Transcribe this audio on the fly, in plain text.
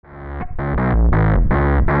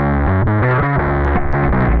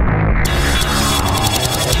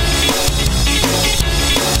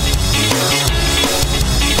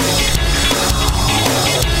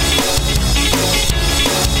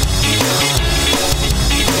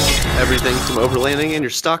Everything from overlanding and your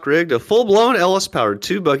stock rig to full-blown LS-powered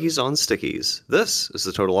 2 buggies on stickies. This is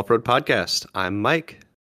the Total Off-Road Podcast. I'm Mike.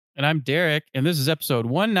 And I'm Derek, and this is episode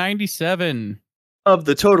 197. Of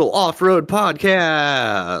the Total Off-Road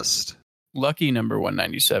Podcast. Lucky number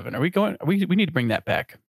 197. We need to bring that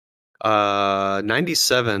back.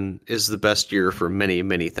 97 is the best year for many,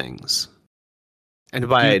 many things. And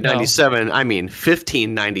by 97, I mean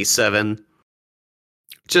 1597.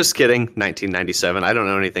 Just kidding. 1997. I don't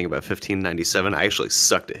know anything about 1597. I actually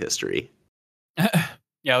sucked at history.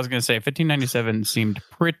 Yeah, I was going to say 1597 seemed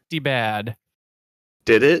pretty bad.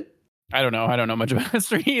 Did it? I don't know. I don't know much about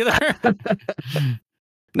history either.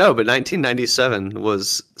 No, but 1997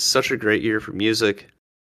 was such a great year for music.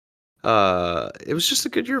 It was just a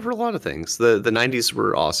good year for a lot of things. The 90s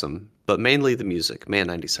were awesome, but mainly the music. Man,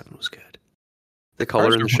 97 was good. The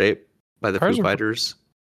Color and the Shape by the Foo Fighters.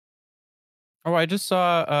 Oh, I just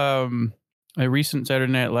saw a recent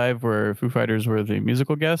Saturday Night Live where Foo Fighters were the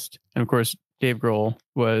musical guest. And of course, Dave Grohl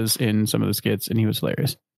was in some of the skits and he was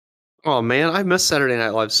hilarious. Oh man, I miss Saturday Night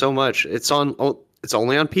Live so much. It's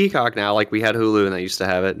only on Peacock now. Like we had Hulu and I used to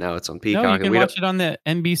have it. Now it's on Peacock. No, you can watch it on the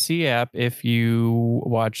NBC app if you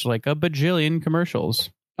watch like a bajillion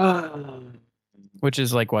commercials. Which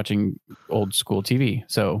is like watching old school TV.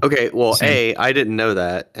 So okay, well, A, I didn't know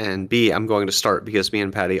that, and B, I'm going to start because me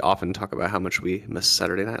and Patty often talk about how much we miss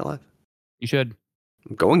Saturday Night Live. You should.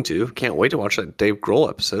 I'm going to. Can't wait to watch that Dave Grohl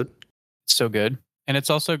episode. So good. And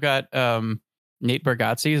it's also got Nate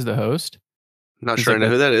Bargatze as the host. Not sure I know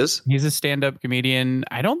who that is. He's a stand-up comedian.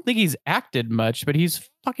 I don't think he's acted much, but he's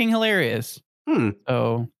fucking hilarious.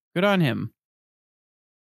 So good on him.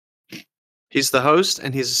 He's the host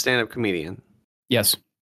and he's a stand-up comedian. Yes.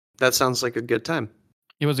 That sounds like a good time.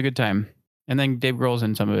 It was a good time. And then Dave Grohl's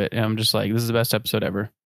in some of it. And I'm just like, this is the best episode ever.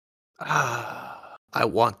 I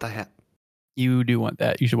want that. You do want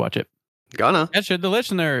that. You should watch it. Gonna. That should the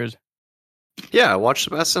listeners. Yeah, watch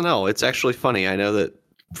some SNL. It's actually funny. I know that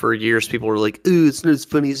for years people were like, ooh, it's not as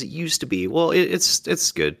funny as it used to be. Well,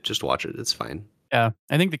 it's good. Just watch it. It's fine. Yeah.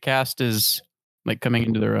 I think the cast is like coming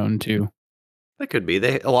into their own too. That could be.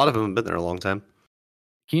 A lot of them have been there a long time.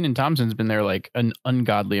 Kenan Thompson's been there like an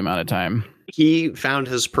ungodly amount of time. He found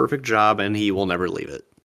his perfect job and he will never leave it.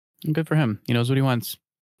 Good for him. He knows what he wants.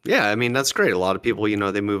 Yeah, I mean, that's great. A lot of people,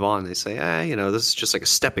 they move on. They say, this is just like a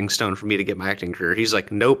stepping stone for me to get my acting career. He's like,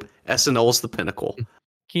 nope, SNL's the pinnacle.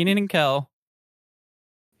 Kenan and Kel.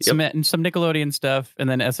 Yep. Some Nickelodeon stuff, and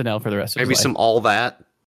then SNL for the rest of his life. Maybe some All That.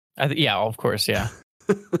 Yeah, of course, yeah.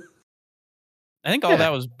 I think all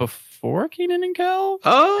that was before Kenan and Kel.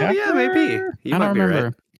 Oh, yeah, maybe. You might be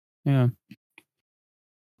right. Yeah.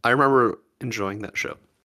 I remember enjoying that show.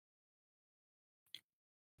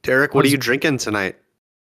 Derek, what are you drinking tonight?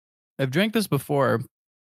 I've drank this before.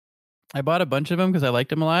 I bought a bunch of them because I liked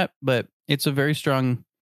them a lot, but it's a very strong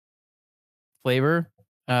flavor.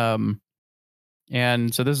 And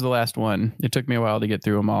so this is the last one. It took me a while to get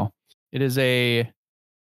through them all. It is a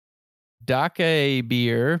Dake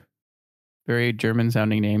beer. Very German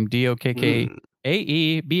sounding name. Dokkaebier.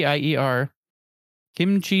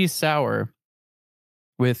 Kimchi sour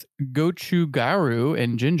with gochugaru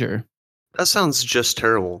and ginger. That sounds just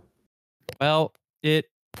terrible. Well, it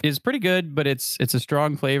is pretty good, but it's a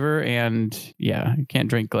strong flavor, and yeah, you can't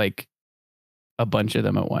drink like a bunch of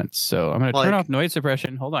them at once. So I'm going to turn off noise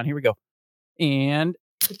suppression. Hold on, here we go. And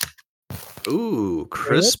ooh,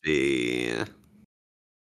 crispy.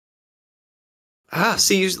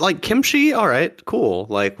 See, you like kimchi? All right, cool.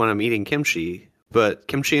 Like when I'm eating kimchi, but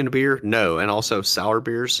kimchi and beer, no. And also sour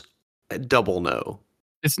beers, double no.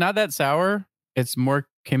 It's not that sour. It's more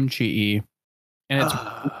kimchi-y. And it's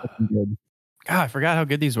good. God, I forgot how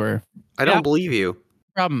good these were. I don't believe you.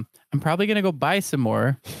 Problem. I'm probably going to go buy some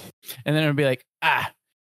more. And then it'll be like, I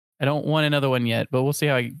don't want another one yet. But we'll see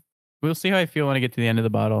how I feel when I get to the end of the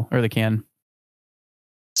bottle or the can.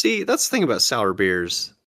 See, that's the thing about sour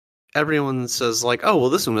beers. Everyone says like, oh, well,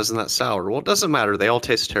 this one isn't that sour. Well, it doesn't matter. They all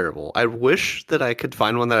taste terrible. I wish that I could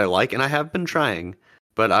find one that I like, and I have been trying,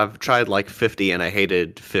 but I've tried like 50 and I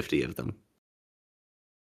hated 50 of them.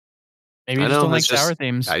 Maybe you just don't like sour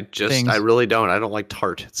things. I really don't. I don't like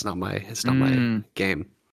tart. It's not my game.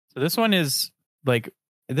 So this one is like,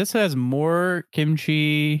 this has more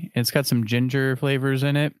kimchi. It's got some ginger flavors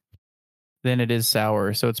in it than it is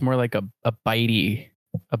sour. So it's more like a bitey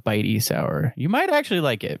sour. You might actually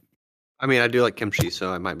like it. I mean, I do like kimchi,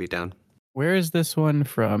 so I might be down. Where is this one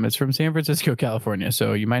from? It's from San Francisco, California.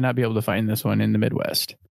 So you might not be able to find this one in the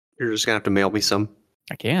Midwest. You're just going to have to mail me some.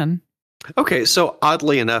 I can. Okay, so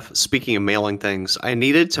oddly enough, speaking of mailing things, I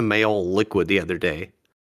needed to mail liquid the other day.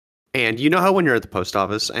 And you know how when you're at the post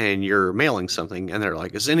office and you're mailing something and they're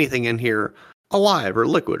like, is anything in here alive or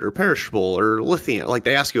liquid or perishable or lithium? Like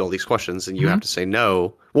they ask you all these questions and you Hmm. have to say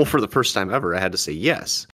no. Well, for the first time ever, I had to say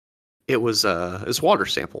yes. It's water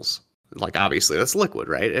samples. Like obviously that's liquid,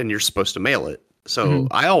 right? And you're supposed to mail it. So Hmm.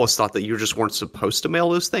 I always thought that you just weren't supposed to mail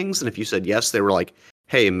those things. And if you said yes, they were like,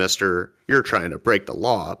 hey, mister, you're trying to break the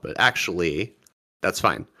law. But actually, that's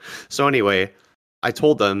fine. So anyway, I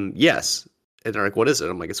told them yes. And they're like, what is it?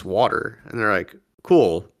 I'm like, it's water. And they're like,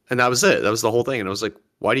 cool. And that was it. That was the whole thing. And I was like,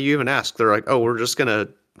 why do you even ask? They're like, oh, we're just going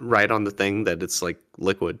to write on the thing that it's like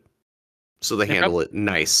liquid. So they They, prob- handle it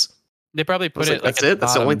nice. they probably I put was like, it like that's at the it?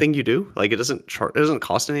 That's the only bottom. thing you do? Like, it doesn't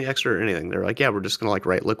cost any extra or anything. They're like, yeah, we're just going to like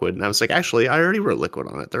write liquid. And I was like, actually, I already wrote liquid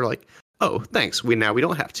on it. They're like, oh, thanks. We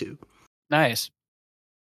don't have to. Nice.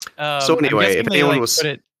 So I'm anyway, if guessing they anyone like was, put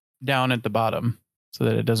it down at the bottom so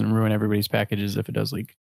that it doesn't ruin everybody's packages if it does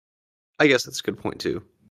leak. I guess that's a good point too.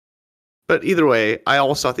 But either way, I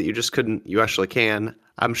always thought that you just couldn't, you actually can.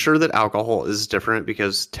 I'm sure that alcohol is different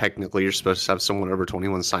because technically you're supposed to have someone over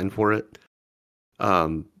 21 sign for it.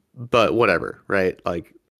 But whatever, right?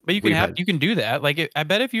 Like But we've had you can do that. Like I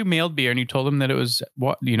bet if you mailed beer and you told them that it was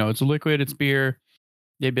what it's a liquid, it's beer,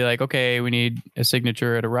 they'd be like, okay, we need a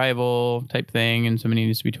signature at arrival type thing, and somebody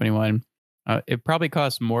needs to be 21. It probably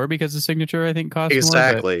costs more because the signature I think costs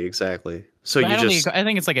more, exactly. So but you just, I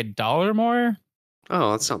think it's like $1 more.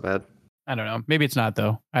 oh, that's not bad. I don't know. Maybe it's not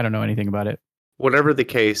though. I don't know anything about it. Whatever the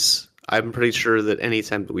case, I'm pretty sure that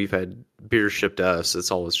anytime that we've had beer shipped to us,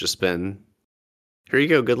 it's always just been, here you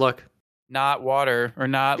go, good luck. Not water or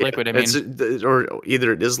not Yeah, liquid. I it's mean, or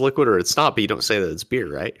either it is liquid or it's not, but you don't say that it's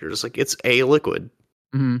beer, right? You're just like it's a liquid.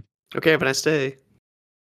 mhm. Okay, have a nice day.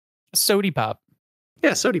 Sody pop.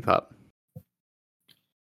 Yeah, sody pop.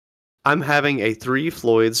 I'm having a Three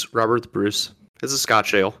Floyds Robert the Bruce. It's a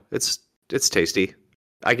Scotch ale. It's tasty.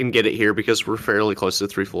 I can get it here because we're fairly close to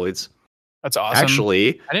Three Floyds. That's awesome.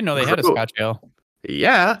 Actually, I didn't know they had a Gro- Scotch ale.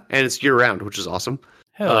 yeah, and it's year round, which is awesome.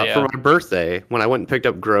 Hell For yeah. my birthday, when I went and picked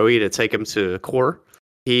up Growy to take him to Core,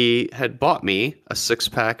 he had bought me a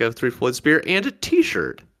 6-pack of Three Floyds beer and a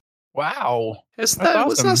T-shirt. Wow. Is That's that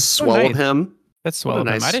was that awesome. So swell of nice. him? That's What swell a of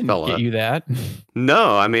him. I nice didn't get fella. you that.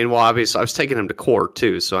 No, I mean, well, obviously, I was taking him to court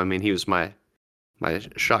too, so I mean, he was my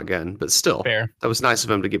shotgun, but still, Fair. that was nice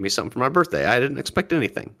of him to give me something for my birthday. I didn't expect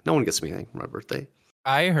anything. No one gets me anything for my birthday.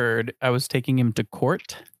 I heard I was taking him to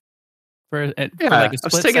court for like Yeah, a I was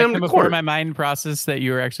split taking him second to before court. my mind processed that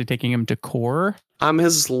you were actually taking him to core. I'm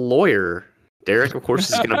his lawyer. Derek, of course,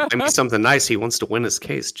 is gonna buy me something nice. He wants to win his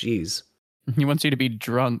case. Jeez, He wants you to be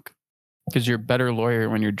drunk because you're a better lawyer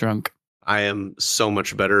when you're drunk. I am so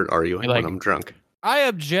much better at arguing You're when like, I'm drunk. I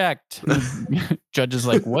object. Judge is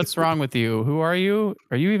like, what's wrong with you? Who are you?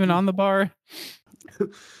 Are you even on the bar?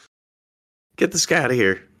 Get this guy out of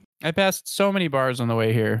here. I passed so many bars on the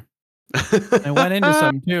way here. I went into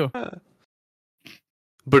some too.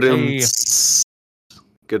 But Hey,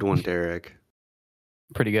 good one, Derek.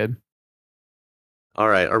 pretty good. All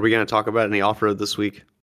right, are we going to talk about any off road this week?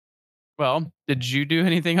 Well, did you do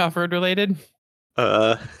anything off-road related?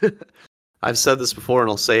 Uh, I've said this before and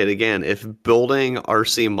I'll say it again. If building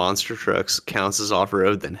RC monster trucks counts as off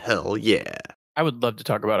road, then hell yeah. I would love to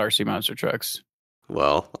talk about RC monster trucks.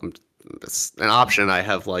 Well, it's an option. I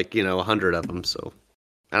have like 100 of them. So,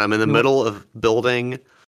 and I'm in the You want- middle of building.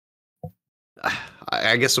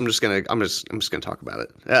 I guess I'm just gonna talk about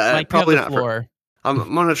it. Mike, you have Probably the not. floor. I'm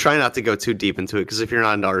gonna try not to go too deep into it because if you're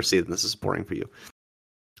not into RC, then this is boring for you.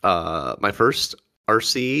 My first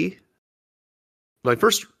RC, my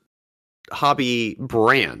first hobby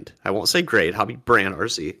brand, I won't say grade, hobby brand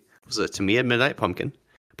RC was a Tamiya Midnight Pumpkin,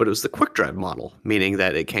 but it was the quick drive model, meaning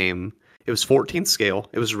that it was 14th scale,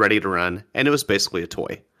 it was ready to run, and it was basically a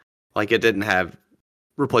toy. Like it didn't have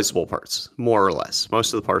replaceable parts, more or less.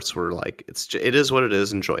 Most of the parts were like, it is what it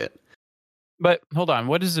is, enjoy it. But hold on,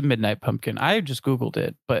 what is a midnight pumpkin? I just Googled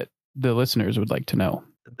it, but the listeners would like to know.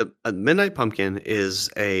 A Midnight Pumpkin is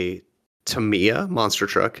a Tamiya monster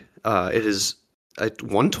truck. It is a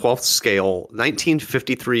 1/12th scale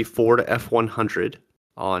 1953 Ford F100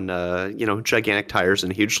 on gigantic tires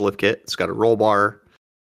and a huge lift kit. It's got a roll bar,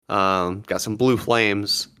 got some blue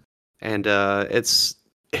flames, and it's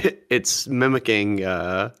mimicking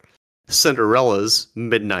Cinderella's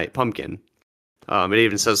Midnight Pumpkin. It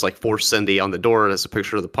even says like "For Cindy" on the door. It has a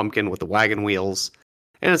picture of the pumpkin with the wagon wheels.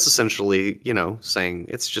 And it's essentially, saying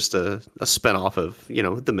it's just a spinoff of,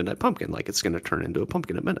 the Midnight Pumpkin. Like it's going to turn into a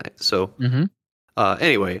pumpkin at midnight. So Mm-hmm.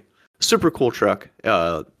 anyway, super cool truck.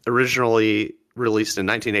 Originally released in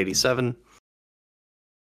 1987.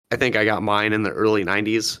 I think I got mine in the early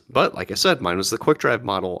 90s, but like I said, mine was the quick drive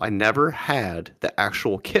model. I never had the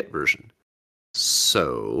actual kit version.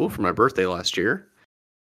 So for my birthday last year,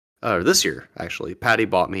 or this year actually, Patty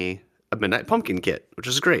bought me a Midnight Pumpkin kit, which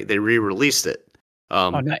is great. They re-released it. Oh,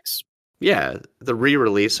 Um, nice. yeah, the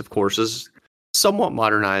re-release, of course, is somewhat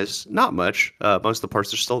modernized. Not much. Most of the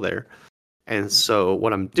parts are still there. And so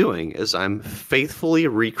what I'm doing is I'm faithfully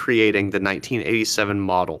recreating the 1987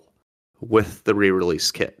 model with the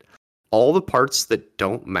re-release kit. All the parts that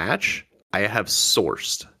don't match, I have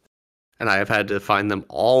sourced, and I have had to find them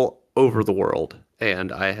all over the world.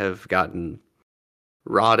 And I have gotten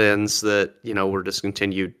rod ends that were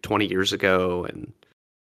discontinued 20 years ago, and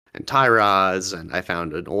tie rods, and I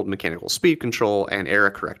found an old mechanical speed control and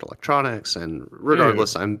error correct electronics. And Dude,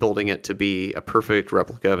 regardless, I'm building it to be a perfect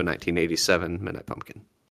replica of a 1987 Midnight Pumpkin.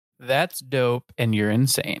 that's dope, and you're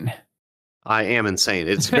insane. I am insane.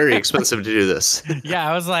 It's very expensive to do this. Yeah,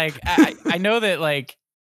 I was like, I know that like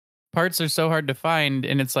parts are so hard to find,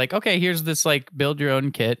 and it's like, okay, here's this like build your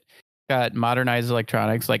own kit, got modernized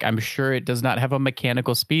electronics. Like, I'm sure it does not have a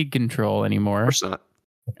mechanical speed control Of anymore. course not.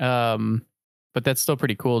 Um, but that's still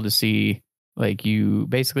pretty cool to see. Like, you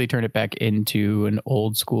basically turn it back into an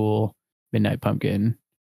old school Midnight Pumpkin.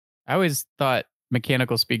 I always thought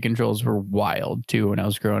mechanical speed controls were wild too when I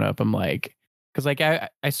was growing up. I'm like, because like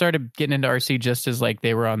I started getting into RC just as like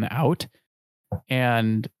they were on the out,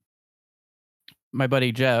 and my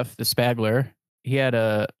buddy Jeff, the Spagler, he had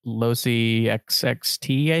a Losi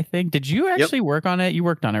XXT, I think. Did you Yep. actually work on it? You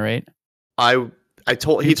worked on it, right? He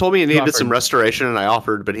told me it You needed some offered. restoration, and I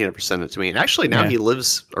offered, but he never sent it to me. And actually, now Yeah. he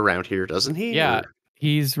lives around here, doesn't he? Yeah. Or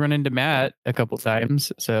He's run into Matt a couple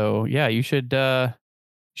times. So yeah, you should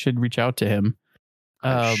reach out to him.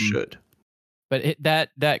 I Um, should. but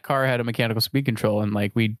that car had a mechanical speed control, and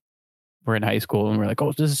like we were in high school and we're like,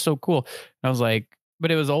 oh, this is so cool. And I was like, but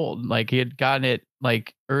it was old. Like he had gotten it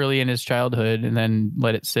like early in his childhood and then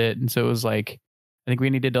let it sit. And so it was like, I think we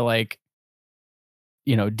needed to like,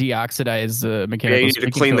 deoxidize the Yeah, you mechanical need to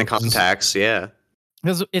speed clean the control contacts. Yeah.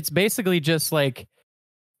 because it's basically just like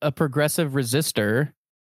a progressive resistor,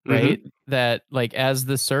 right? Mm-hmm. That like as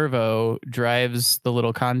the servo drives the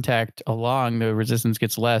little contact along, the resistance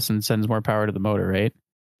gets less and sends more power to the motor, right?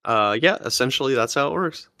 Yeah. Essentially, that's how it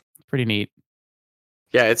works. Pretty neat.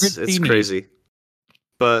 Yeah, it's Pretty neat. crazy.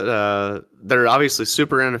 But they're obviously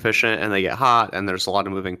super inefficient, and they get hot, and there's a lot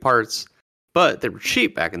of moving parts. But they were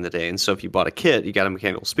cheap back in the day, and so if you bought a kit, you got a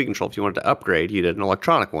mechanical speed control. If you wanted to upgrade, you did an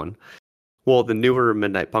electronic one. Well, the newer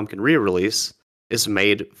Midnight Pumpkin re-release is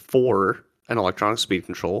made for an electronic speed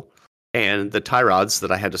control, and the tie rods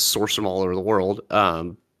that I had to source from all over the world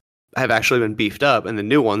have actually been beefed up, and the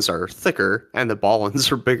new ones are thicker, and the ball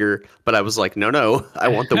ends are bigger. But I was like, no, I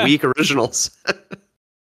want the weak originals.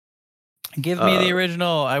 Give me the uh,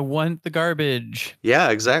 original. I want the garbage. Yeah,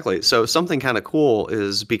 exactly. So something kind of cool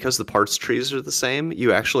is because the parts trees are the same,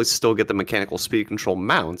 you actually still get the mechanical speed control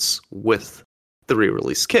mounts with the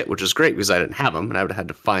re-release kit, which is great because I didn't have them and I would have had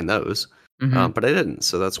to find those. Mm-hmm. But I didn't,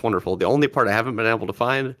 so that's wonderful. The only part I haven't been able to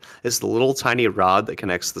find is the little tiny rod that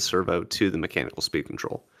connects the servo to the mechanical speed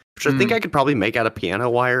control, which I think I could probably make out of piano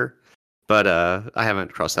wire, but I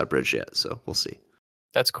haven't crossed that bridge yet, so we'll see.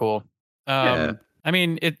 That's cool. Yeah, I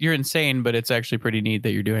mean, you're insane, but it's actually pretty neat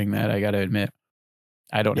that you're doing that. I got to admit,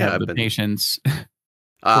 I don't yeah, have I've the been. patience or the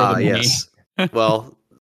Ah, money. yes. Well,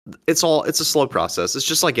 it's a slow process. It's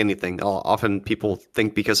just like anything. Often people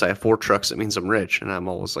think because I have 4 trucks, it means I'm rich, and I'm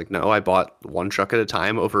always like, no, I bought one truck at a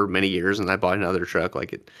time over many years, and I bought another truck.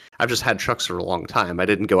 I've just had trucks for a long time. I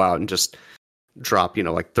didn't go out and just drop,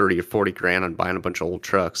 like 30 or 40 grand on buying a bunch of old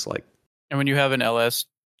trucks. Like, And when you have an LS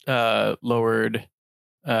lowered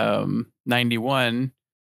 91,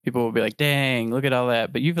 people will be like, "Dang, look at all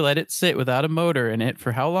that!" But you've let it sit without a motor in it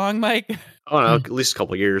for how long, Mike? I don't know, at least a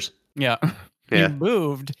couple of years. Yeah, you Yeah.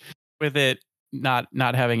 moved with it not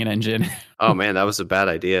having an engine. Oh man, that was a bad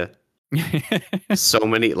idea. So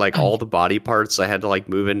many, like all the body parts I had to like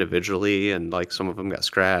move individually, and like some of them got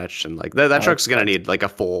scratched, and like that Oh, that truck's gonna sucks. need like a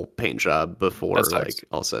full paint job That before sucks. like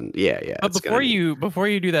all of a sudden, yeah, But it's gonna need. before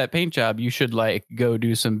you do that paint job, you should like go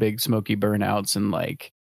do some big smoky burnouts and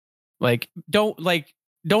like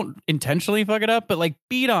don't intentionally fuck it up, but like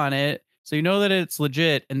beat on it so you know that it's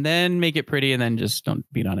legit, and then make it pretty, and then just don't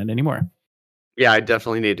beat on it anymore. Yeah, I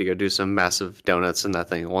definitely need to go do some massive donuts in that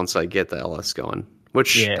thing once I get the LS going,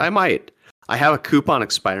 which Yeah. I might. I have a coupon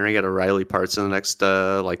expiring at O'Reilly Parts in the next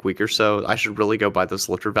like week or so. I should really go buy those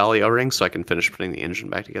Lifter Valley O-rings so I can finish putting the engine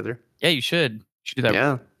back together. Yeah, you should. You should do that.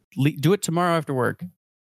 Yeah, Do it tomorrow after work.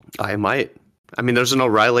 I might. I mean, there's an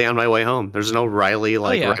O'Reilly on my way home. There's an O'Reilly Oh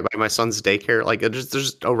like yeah. right by my son's daycare. Like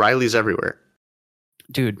there's O'Reillys everywhere.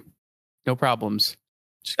 Dude, no problems.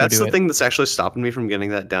 Just go That's do the it. thing that's actually stopping me from getting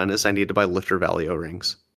that done is I need to buy Lifter Valley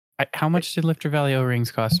O-rings. How much did Lifter Valley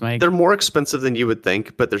O-rings cost, Mike? They're more expensive than you would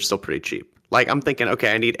think, but they're still pretty cheap. Like I'm thinking,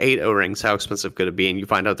 okay, I need 8 O-rings. How expensive could it be? And you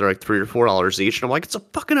find out they're like $3 or $4 each, and I'm like, it's a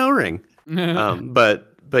fucking O-ring.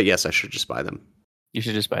 But yes, I should just buy them. You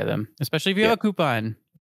should just buy them, especially if you Yeah, have a coupon.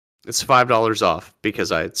 it's $5 off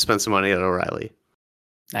because I spent some money at O'Reilly.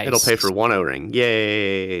 It'll Nice. pay for 1 O-ring.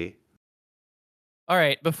 Yay! All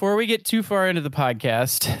right, before we get too far into the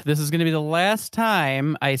podcast, this is going to be the last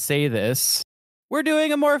time I say this. We're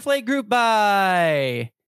doing a Morphlate group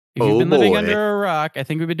buy. If you've Oh been living boy. under a rock, I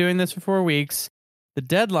think we've been doing this for 4 weeks. The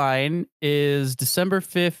deadline is December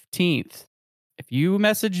 15th. If you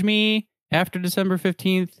message me after December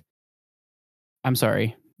 15th, I'm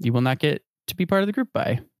sorry, you will not get to be part of the group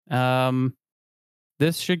buy.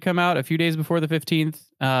 This should come out a few days before the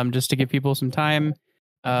 15th, just to give people some time.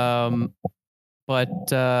 But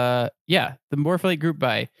yeah, the Morphlate group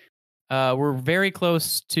buy. We're very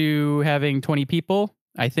close to having 20 people.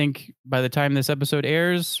 I think by the time this episode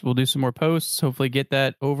airs, we'll do some more posts, hopefully get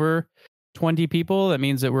that over 20 people. That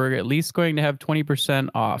means that we're at least going to have 20%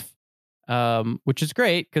 off, which is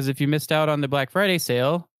great because if you missed out on the Black Friday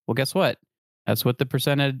sale, well, guess what? That's what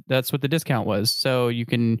the discount was. So you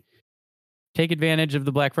can take advantage of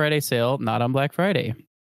the Black Friday sale, not on Black Friday.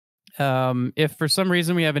 If for some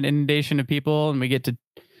reason we have an inundation of people and we get to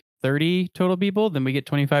 30 total people, then we get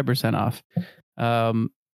 25% off.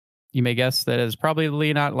 You may guess that is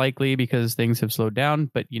probably not likely because things have slowed down,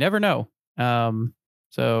 but you never know. But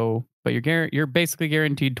you're basically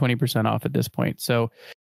guaranteed 20% off at this point. So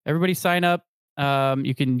everybody sign up.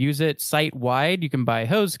 You can use it site wide. You can buy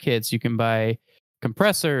hose kits. You can buy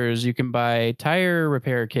compressors. You can buy tire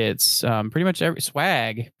repair kits. Pretty much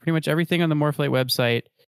pretty much everything on the Morphlate website.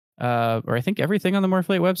 Or I think everything on the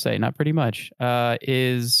Morphlate website, not pretty much,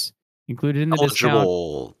 is included in the discount.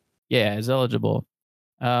 Eligible. Yeah, is eligible.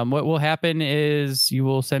 What will happen is you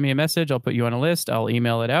will send me a message. I'll put you on a list. I'll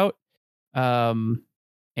email it out.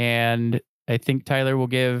 And I think Tyler will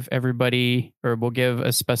give everybody or will give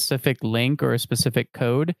a specific link or a specific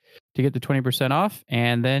code to get the 20% off.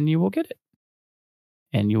 And then you will get it.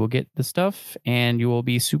 And you will get the stuff and you will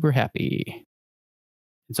be super happy.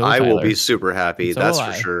 And so will I Tyler. will be super happy. So That's will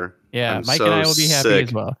for I. sure. Yeah, I'm Mike so and I will be happy sick.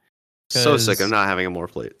 as well. So sick of not having a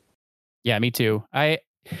Morphlate. Yeah, me too. I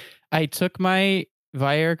took my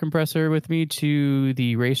Viair compressor with me to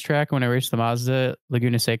the racetrack when I raced the Mazda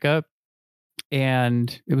Laguna Seca,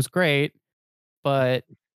 and it was great, but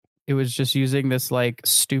it was just using this like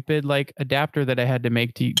stupid like adapter that I had to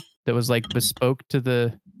make that was like bespoke to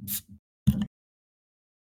the.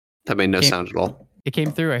 That made no sound at all. It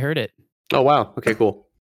came through. I heard it. Oh wow. Okay, cool.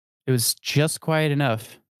 It was just quiet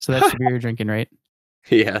enough. So that's the beer you're drinking, right?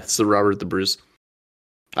 Yeah, it's the Robert the Bruce.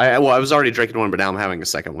 I was already drinking one, but now I'm having a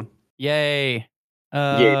second one. Yay.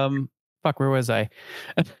 Yeah. Fuck, where was I?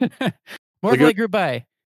 Morphlate group buy.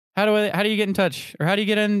 How do you get in touch? Or how do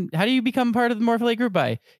you become part of the Morphlate group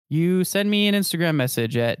buy? You send me an Instagram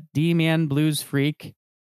message at dmanbluesfreak,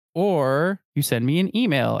 or you send me an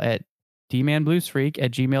email at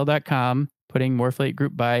dmanbluesfreak@gmail.com, putting Morphlate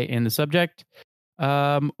group buy in the subject.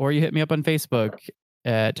 Or you hit me up on Facebook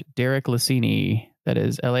at Derek Lassini. That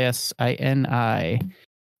is Lasini.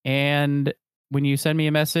 And when you send me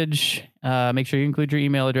a message, make sure you include your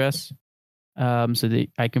email address, so that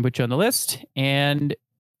I can put you on the list and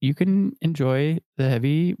you can enjoy the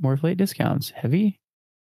heavy Morphlate discounts. Heavy,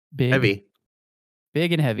 big,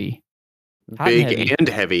 big and heavy. Hot big and heavy. And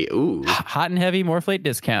heavy. Ooh. Hot and heavy Morphlate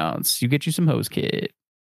discounts. You get you some hose kit.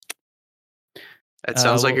 That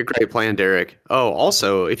sounds like a great plan, Derek. Oh,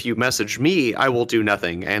 also, if you message me, I will do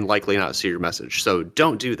nothing and likely not see your message. So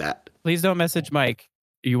don't do that. Please don't message Mike.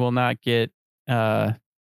 You will not get. It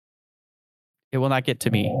will not get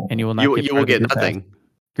to me, and you will not. You will get nothing.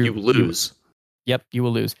 You lose. Yep, you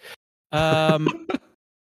will lose.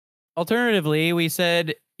 Alternatively, we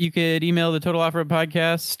said you could email the Total Off-Road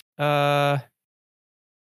Podcast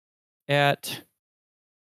at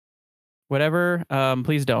whatever.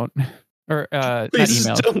 Please don't. Or please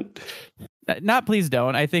not email. Don't. Not please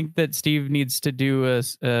don't. I think that Steve needs to do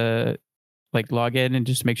a like log in and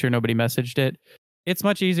just make sure nobody messaged it. It's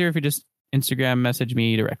much easier if you just Instagram message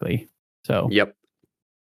me directly. So yep.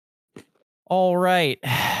 All right.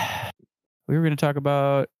 We were going to talk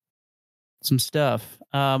about some stuff.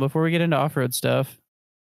 Before we get into off-road stuff,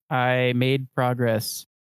 I made progress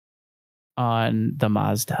on the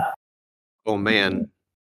Mazda. Oh man.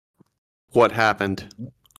 What happened?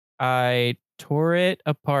 I tore it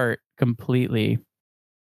apart completely.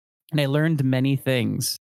 And I learned many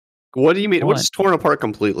things. What do you mean? What One. does torn apart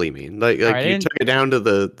completely mean? Like All like right, I you didn't. took it down to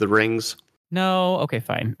the rings? No, okay,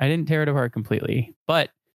 fine. I didn't tear it apart completely, but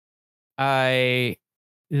I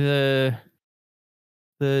the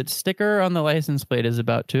the sticker on the license plate is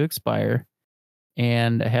about to expire,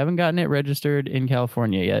 and I haven't gotten it registered in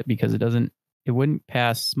California yet because it wouldn't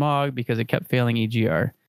pass smog because it kept failing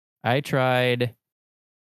EGR. I tried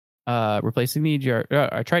replacing the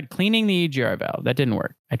EGR. I tried cleaning the EGR valve. That didn't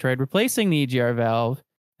work. I tried replacing the EGR valve.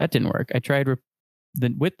 That didn't work. I tried with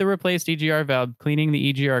the replaced EGR valve cleaning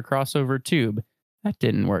the EGR crossover tube. That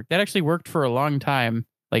didn't work. That actually worked for a long time,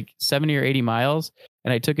 like 70 or 80 miles.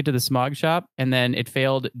 And I took it to the smog shop, and then it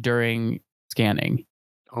failed during scanning.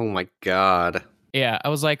 Oh my god. Yeah, I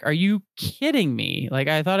was like, "Are you kidding me?" Like,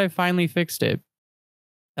 I thought I finally fixed it.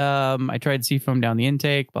 I tried seafoam down the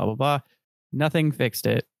intake, blah blah blah. Nothing fixed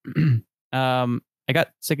it. I got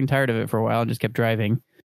sick and tired of it for a while and just kept driving.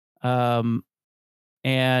 Um,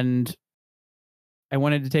 and I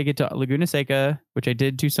wanted to take it to Laguna Seca, which I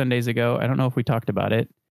did 2 Sundays ago. I don't know if we talked about it.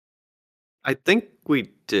 I think we I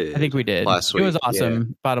think did we did. last It was week. Yeah.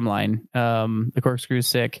 awesome. Bottom line, the corkscrew's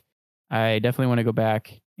sick. I definitely want to go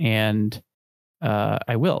back, and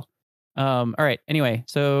I will. All right. Anyway,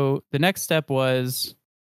 so the next step was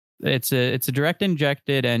it's a direct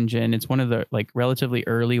injected engine. It's one of the like relatively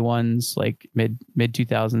early ones, like mid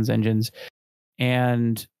 2000s engines,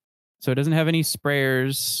 and so it doesn't have any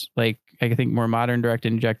sprayers like I think more modern direct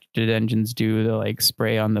injected engines do. The like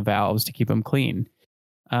spray on the valves to keep them clean.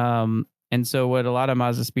 And so what a lot of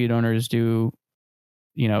Mazda Speed owners do,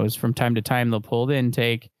 is from time to time they'll pull the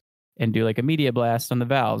intake and do like a media blast on the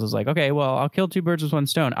valves. It's like, okay, well, I'll kill two birds with one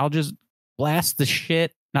stone. I'll just blast the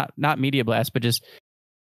shit, not media blast, but just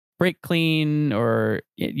brake clean or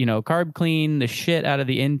carb clean the shit out of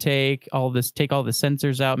the intake. Take all the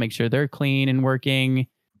sensors out, make sure they're clean and working.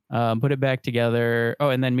 Put it back together.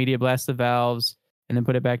 Oh, and then media blast the valves, and then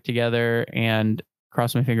put it back together and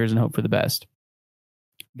cross my fingers and hope for the best.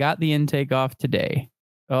 Got the intake off today.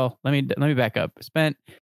 Oh, let me back up. Spent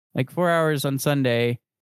like 4 hours on Sunday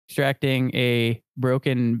extracting a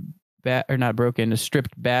a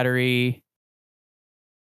stripped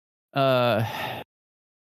uh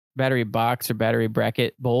battery box or battery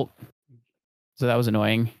bracket bolt. So that was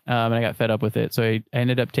annoying. And I got fed up with it. So I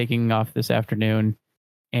ended up taking off this afternoon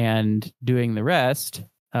and doing the rest.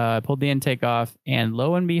 I pulled the intake off, and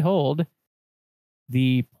lo and behold,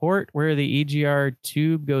 the port where the EGR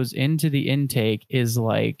tube goes into the intake is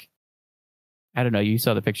like, I don't know. You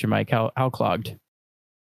saw the picture, Mike. How clogged?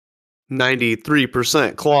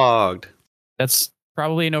 93% clogged. That's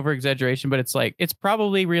probably an over exaggeration, but it's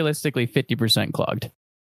probably realistically 50% clogged.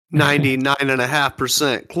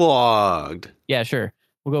 99.5% clogged. Yeah, sure.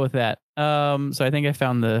 We'll go with that. So I think I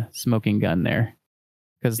found the smoking gun there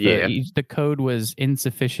because Yeah. the code was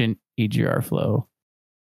insufficient EGR flow,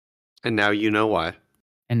 And now you know why.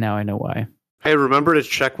 and now I know why. Hey, remember to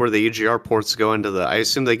check where the EGR ports go into I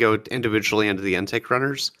assume they go individually into the intake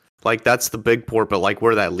runners? Like, that's the big port, but like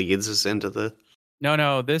where that leads is into the...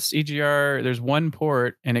 No, this EGR, there's one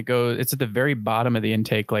port, and it's at the very bottom of the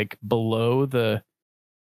intake, like below the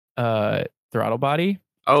throttle body.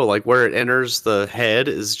 Oh, like where it enters the head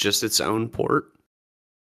is just its own port?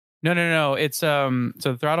 No. It's so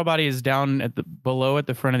the throttle body is down below at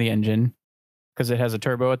the front of the engine because it has a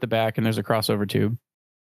turbo at the back and there's a crossover tube.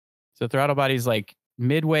 So throttle body's like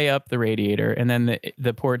midway up the radiator, and then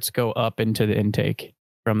the ports go up into the intake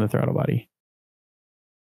from the throttle body.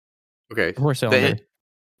 Okay. Four cylinder.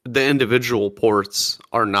 The individual ports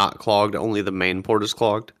are not clogged, only the main port is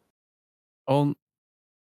clogged. Oh,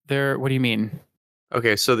 what do you mean?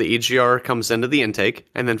 Okay, so the EGR comes into the intake,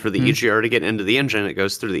 and then for the EGR to get into the engine, it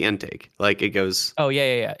goes through the intake. Like, it goes... Oh,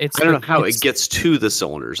 yeah. I don't know how it gets to the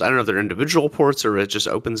cylinders. I don't know if they're individual ports or it just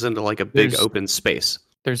opens into like a big open space.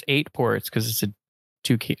 There's 8 ports because it's a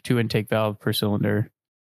two intake valve per cylinder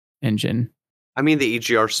engine. I mean the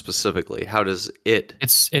EGR specifically. How does it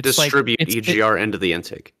distribute EGR into the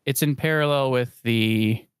intake? It's in parallel with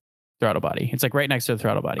the throttle body. It's like right next to the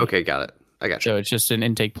throttle body. Okay, got it. I got you. So it's just an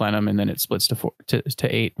intake plenum, and then it splits to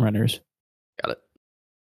 8 runners. Got it.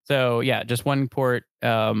 So yeah, just one port.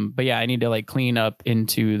 But yeah, I need to like clean up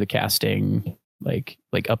into the casting, like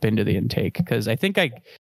up into the intake, because I think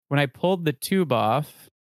when I pulled the tube off,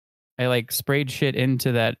 I like sprayed shit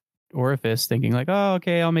into that orifice, thinking like, oh,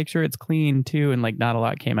 okay, I'll make sure it's clean too, and like not a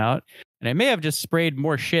lot came out, and I may have just sprayed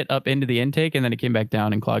more shit up into the intake, and then it came back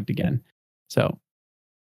down and clogged again. So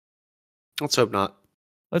let's hope not.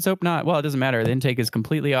 Let's hope not. Well, it doesn't matter. The intake is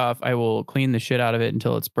completely off. I will clean the shit out of it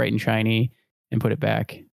until it's bright and shiny and put it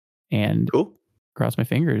back. And cool. Cross my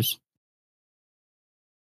fingers.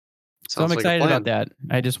 So I'm Sounds like a excited about plan.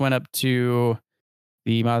 that. I just went up to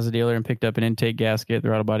the Mazda dealer and picked up an intake gasket, the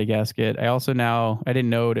throttle body gasket. I also I didn't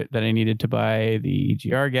know that I needed to buy the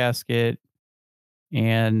GR gasket.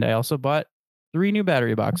 And I also bought 3 new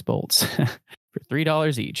battery box bolts for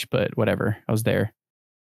 $3 each, but whatever. I was there.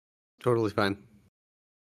 Totally fine.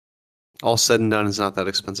 All said and done, it's not that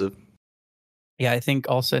expensive. Yeah, I think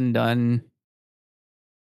all said and done.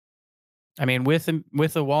 I mean, with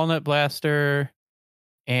a walnut blaster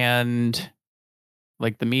and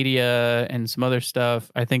like the media and some other stuff,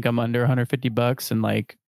 I think I'm under $150 in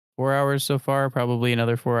like 4 hours so far. Probably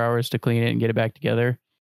another 4 hours to clean it and get it back together.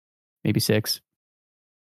 Maybe 6.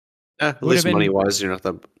 At It would have least money been wise, you're not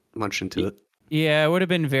that much into it. Yeah, it would have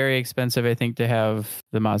been very expensive, I think, to have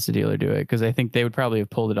the Mazda dealer do it because I think they would probably have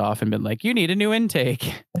pulled it off and been like, "You need a new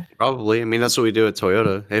intake." Probably. I mean, that's what we do at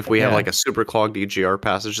Toyota. If we have Yeah, like a super clogged EGR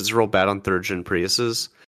passage, it's real bad on third gen Priuses.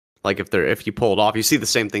 Like if you pull it off, you see the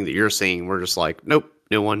same thing that you're seeing. We're just like, nope,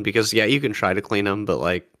 new one. Because yeah, you can try to clean them, but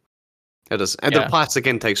like it does. And they're yeah. plastic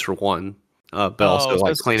intakes for one, but Oh, also so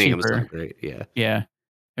like it's cleaning them is cheaper. not great. Yeah, Yeah,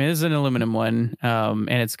 I mean, this is an aluminum one, and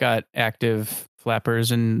it's got active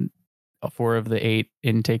flappers in 4 of the 8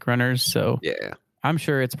 intake runners. So yeah, I'm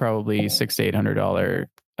sure it's probably $600 to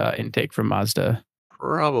 $800 intake from Mazda.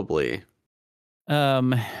 probably.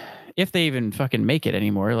 Um, if they even fucking make it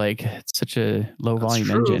anymore, like it's such a low That's volume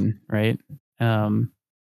true. engine, right? Um,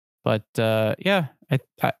 But yeah,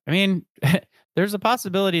 I mean, there's a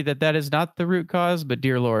possibility that that is not the root cause, but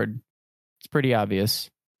dear Lord, it's pretty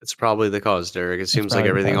obvious. It's probably the cause, Derek. It It's seems like probably the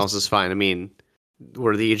everything cause. else is fine. I mean,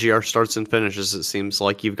 where the EGR starts and finishes, it seems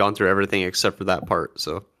like you've gone through everything except for that part.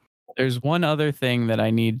 So There's one other thing that I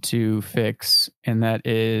need to fix, and that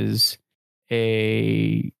is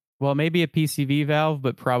maybe a PCV valve,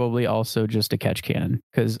 but probably also just a catch can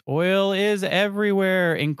because oil is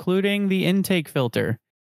everywhere, including the intake filter.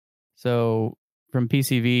 So from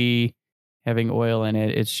PCV having oil in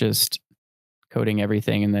it, it's just coating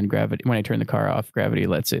everything, and then gravity. When I turn the car off, gravity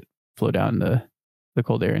lets it flow down the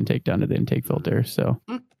cold air intake down to the intake filter. So,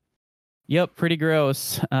 hmm, yep, pretty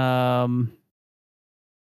gross.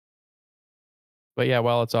 But yeah,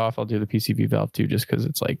 while it's off, I'll do the PCV valve too, just because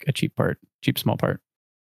it's like a cheap small part.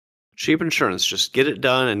 cheap insurance. Just get it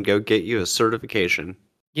done and go get you a certification.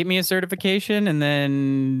 Get me a certification, and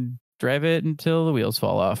then drive it until the wheels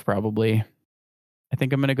fall off. Probably. I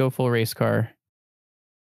think I'm gonna go full race car.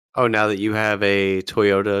 Oh, now that you have a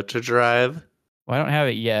Toyota to drive. Well, I don't have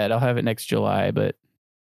it yet. I'll have it next July, but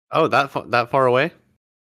Oh, that far away?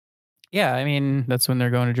 yeah, I mean that's when they're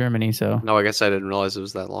going to Germany. So No, I guess I didn't realize it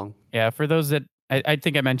was that long. yeah, for those that I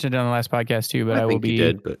think I mentioned it on the last podcast too, but I I will think you be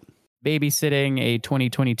did, but babysitting a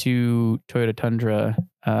 2022 Toyota Tundra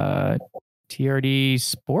TRD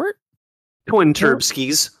Sport twin turb build,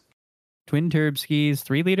 skis. twin turb skis,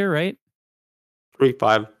 3 liter, right?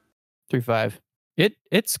 3.5. 3.5.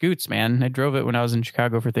 It scoots, man. I drove it when I was in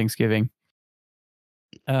Chicago for Thanksgiving.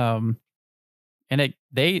 Um, and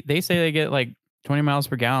they say they get like 20 miles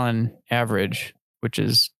per gallon average, which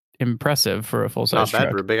is impressive for a full size Not bad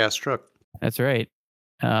for truck. a big ass truck. That's right.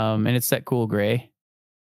 And it's that cool gray.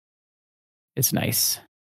 It's nice.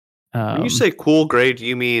 When you say cool gray, do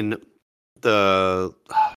you mean the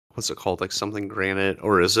what's it called? Like something granite,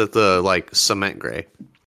 or is it the like cement gray?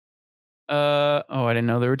 I didn't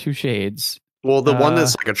know there were 2 shades. Well, the one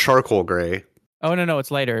that's like a charcoal gray. Oh no,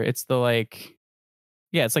 it's lighter. It's the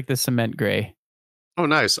it's like the cement gray. Oh,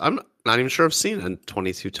 nice. I'm not even sure I've seen a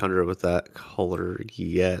 22 Tundra with that color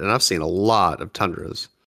yet, and I've seen a lot of Tundras,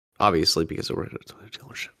 obviously because we're at a Toyota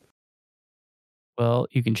dealership. Well,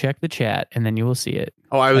 you can check the chat and then you will see it.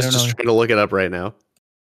 Oh, I I was don't just know. trying to look it up right now.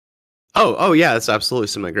 Oh yeah, it's absolutely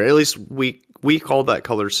cement gray. At least we called that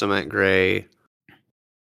color cement gray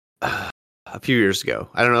a few years ago.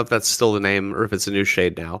 I don't know if that's still the name or if it's a new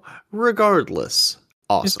shade now. Regardless, It's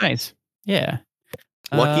awesome. nice. Yeah.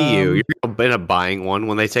 Lucky you. You're gonna end up buying one.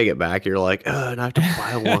 When they take it back, you're like, oh, and I have to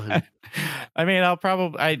buy one. I mean,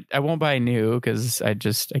 I won't buy new because I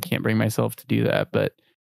can't bring myself to do that. But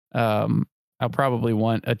I'll probably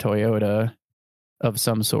want a Toyota of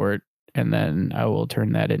some sort, and then I will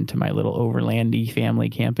turn that into my little overlandy family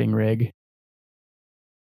camping rig.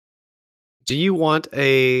 Do you want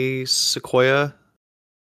a Sequoia?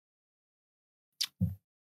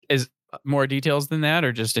 Is more details than that,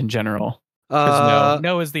 or just in general? Because Uh,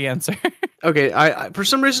 no is the answer. okay. I for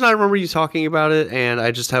some reason I remember you talking about it, and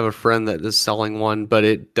I just have a friend that is selling one, but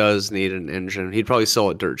it does need an engine. He'd probably sell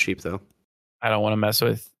it dirt cheap though. I don't want to mess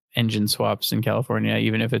with engine swaps in California,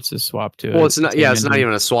 even if it's a swap to Well, a it's not. Yeah, same it's not engine.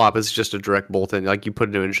 even a swap. It's just a direct bolt in. Like you put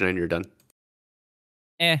a new engine in, you're done.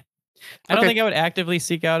 I don't Okay. think I would actively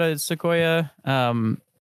seek out a Sequoia.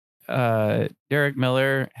 Derek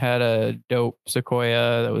Miller had a dope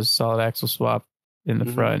Sequoia that was solid axle swap in the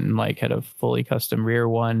Mhm. front and like had a fully custom rear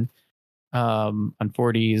one on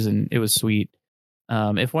 40s, and it was sweet.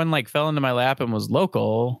 If one like fell into my lap and was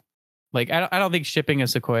local, like I don't think shipping a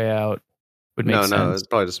Sequoia out would make No, sense. it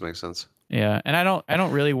probably doesn't make sense. Yeah, and I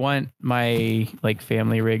don't really want my like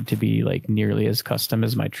family rig to be like nearly as custom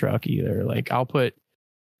as my truck either. Like I'll put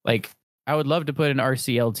like I would love to put an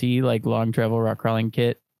RCLT like long travel rock crawling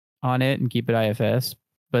kit on it and keep it IFS,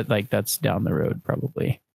 but like that's down the road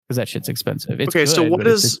probably because that shit's expensive. It's Okay, so good, but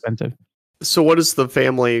it's expensive. what is the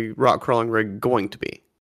family rock crawling rig going to be?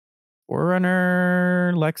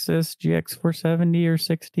 Forerunner, Lexus GX 470 or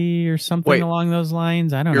 60 or something Wait, along those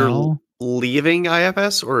lines. I don't you're know. leaving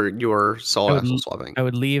IFS or you're I solid would axle swapping? I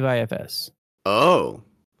would leave IFS, Oh,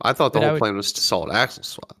 I thought the but whole plan was to solid axle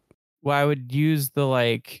swap. I would use the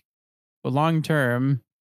like long term.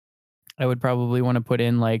 I would probably want to put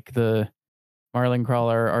in like the Marlin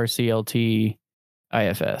Crawler RCLT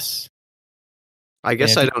IFS. I And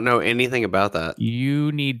guess if I you, don't know anything about that.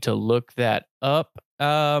 you need to look that up.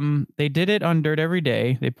 They did it on Dirt Every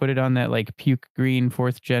Day. They put it on that like puke green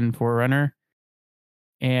 4th gen Forerunner,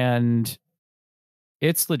 and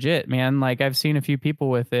it's legit, man. Like I've seen a few people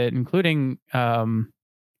with it, including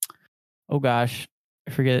oh gosh,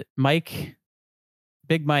 I forget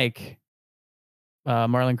Big Mike,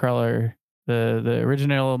 Marlin Crawler, the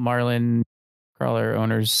original Marlin Crawler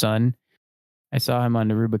owner's son. I saw him on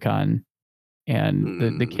the Rubicon, and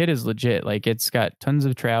the Hmm. kit is legit. Like it's got tons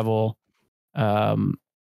of travel. Um,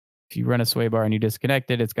 if you run a sway bar and you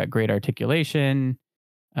disconnect it, it's got great articulation.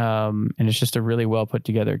 And it's just a really well put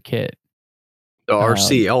together kit. The Um,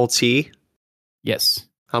 RCLT. yes.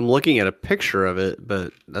 I'm looking at a picture of it,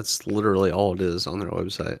 but that's literally all it is on their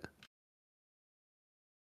website.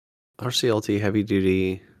 RCLT heavy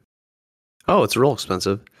duty. Oh, it's real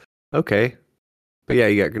expensive. Okay. But yeah,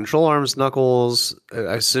 you got control arms, knuckles.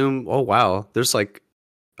 I assume. Oh wow, there's like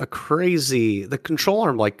a crazy. The control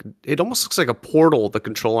arm, like it almost looks like a portal. The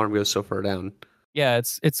control arm goes so far down. Yeah,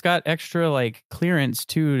 it's got extra like clearance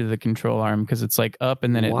too to the control arm because it's like up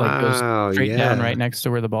and then it like goes Wow. straight down right Yeah. next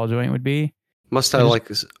to where the ball joint would be. Must And have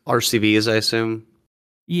just like RCVs, I assume.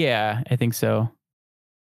 yeah, I think so.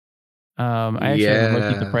 I actually haven't looked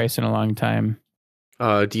at the Yeah. price in a long time.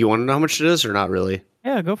 Do you want to know how much it is or not really?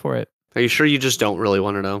 Yeah, go for it. Are you sure you just don't really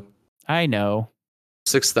want to know? I know,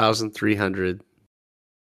 6,300.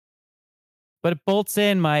 but it bolts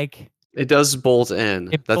in, Mike. It does bolt in.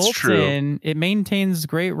 It That's bolts true. in. It maintains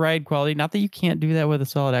great ride quality. Not that you can't do that with a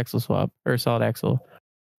solid axle swap or solid axle,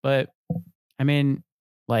 but I mean,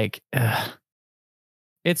 like,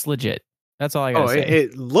 it's legit. That's all I Oh, gotta say.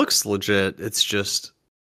 it looks legit. It's just,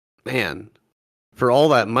 man, for all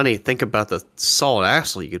that money, think about the solid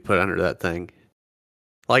axle you could put under that thing.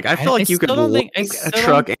 Like, I feel I like you could still don't think. I link a still don't.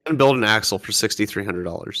 truck and build an axle for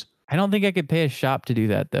 $6,300. I don't think I could pay a shop to do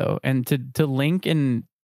that though, and to link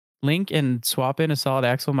and swap in a solid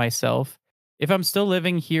axle myself. If I'm still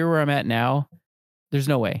living here where I'm at now, there's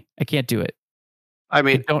no way. I can't do it. I I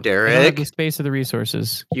mean, don't. I don't have the Derek, space or the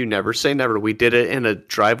resources. you never say never. We did it in a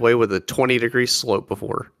driveway with a 20-degree slope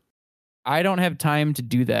before. I don't have time to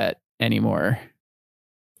do that anymore.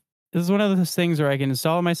 This is one of those things where I can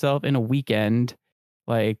install it myself in a weekend,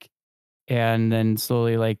 like, and then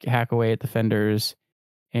slowly like hack away at the fenders,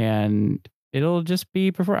 and it'll just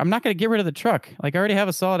be prefer. I'm not gonna get rid of the truck. Like I already have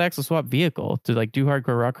a solid axle swap vehicle to like do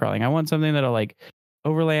hardcore rock crawling. I want something that'll like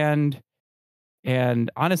overland, and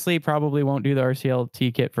honestly probably won't do the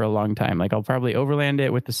RCLT kit for a long time. Like I'll probably overland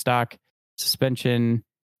it with the stock suspension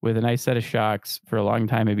with a nice set of shocks for a long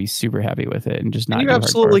time and be super happy with it and just And not you do hardcore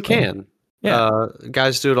absolutely rock crawling. can. Yeah.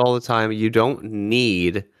 Guys do it all the time. You don't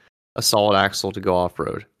need a solid axle to go off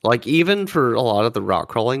road. Like even for a lot of the rock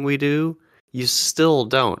crawling we do, you still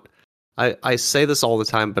don't. I say this all the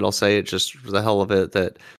time, but I'll say it just for the hell of it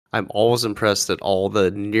that I'm always impressed at all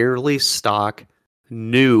the nearly stock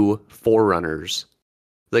new forerunners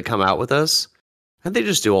that come out with us. And they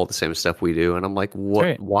just do all the same stuff we do. And I'm like, That's what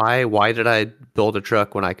right. why did I build a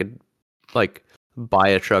truck when I could like buy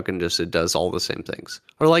a truck and just it does all the same things.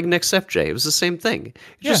 Or like Nick's FJ, it was the same thing. It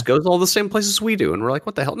Yeah. just goes all the same places we do, and we're like,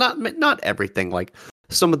 what the hell? Not everything. Like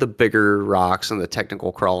some of the bigger rocks and the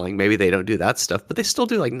technical crawling, maybe they don't do that stuff, but they still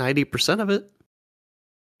do like 90% of it.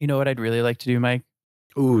 You know what I'd really like to do, Mike?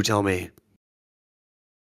 Ooh, tell me.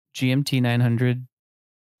 GMT 900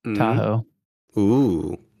 Mm? Tahoe.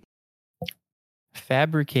 Ooh.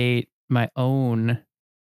 Fabricate my own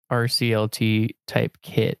RCLT type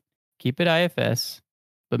kit. Keep it IFS,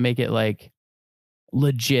 but make it like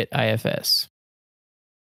legit IFS.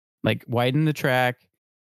 Like widen the track,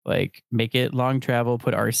 like make it long travel,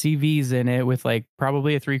 put RCVs in it with like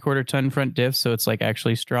probably a 3/4 ton front diff, so it's like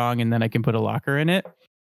actually strong, and then I can put a locker in it.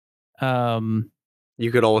 Um,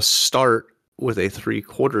 You could always start with a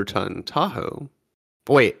 3/4 ton Tahoe.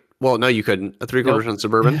 Wait, well, no, you couldn't. A 3/4 nope. ton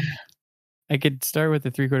Suburban? I could start with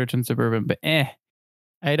the 3/4 ton Suburban, but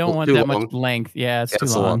I don't want Too that much long. length. Yeah, it's Yeah, too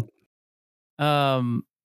it's a lot. long. Um,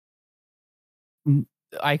 n-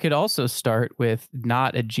 I could also start with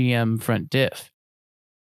not a GM front diff.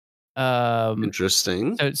 Um,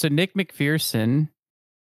 Interesting. so Nick McPherson,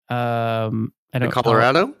 I The don't.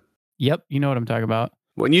 Colorado? Yep, you know what I'm talking about.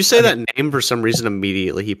 When you say Okay, that name, for some reason,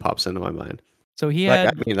 immediately he pops into my mind. so Like,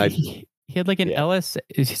 I mean, he had like an yeah. LS.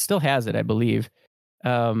 He still has it, I believe.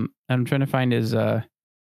 I'm trying to find his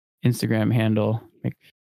Instagram handle.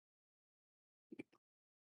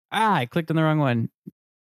 I clicked on the wrong one.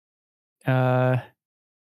 Uh,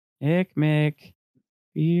 Nick McPherson.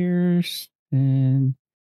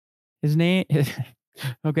 His name.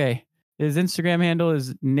 Okay, his Instagram handle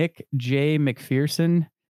is Nick J McPherson.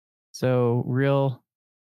 So real.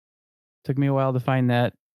 Took me a while to find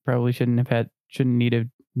that. Probably shouldn't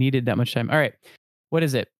needed that much time. All right. What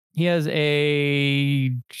is it? He has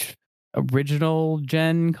a original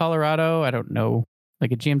gen Colorado. I don't know.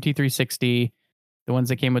 Like a GMT 360, the ones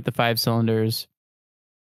that came with the 5 cylinders.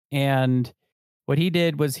 And what he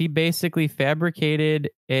did was he basically fabricated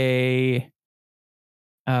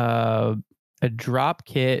uh a drop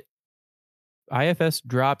kit, IFS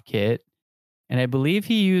drop kit, and I believe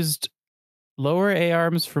he used lower A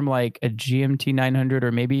arms from like a GMT 900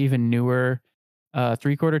 or maybe even newer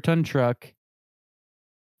 3/4 ton truck.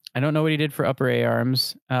 I don't know what he did for upper A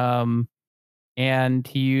arms. And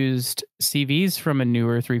he used CVs from a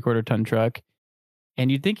newer 3/4 ton truck.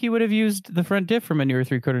 And you'd think he would have used the front diff from a newer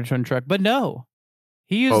 3/4 ton truck, but no,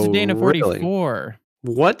 he used a Oh, Dana really? 44.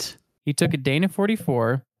 What? He took a Dana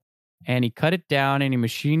 44 and he cut it down and he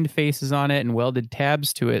machined faces on it and welded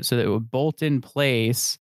tabs to it so that it would bolt in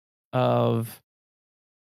place of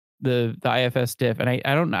the IFS diff. And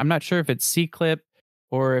I'm not sure if it's C clip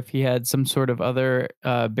or if he had some sort of other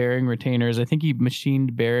bearing retainers. I think he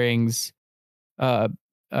machined bearings, uh,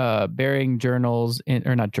 bearing journals in,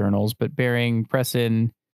 or not journals, but bearing press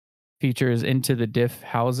in features into the diff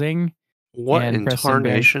housing What and in press in bearings.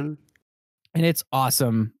 tarnation? And it's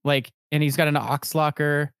awesome. Like, and he's got an aux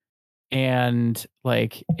locker and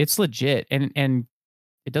like it's legit. And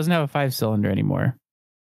it doesn't have a 5 cylinder anymore.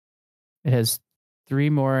 It has 3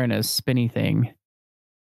 more and a spinny thing.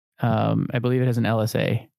 I believe it has an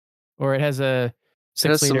LSA, or it has a It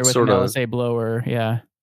has 6 some liter with an sort of. LSA blower. Yeah.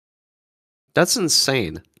 That's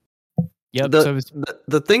insane. Yep. The, So it's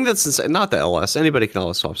the thing that's insane, not the LS, anybody can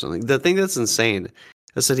LS swap something. The thing that's insane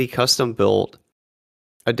is that he custom built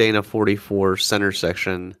a Dana 44 center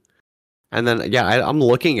section. And then, yeah, I'm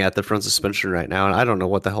looking at the front suspension right now, and I don't know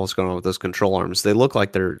what the hell's going on with those control arms. They look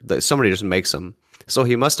like that somebody just makes them. So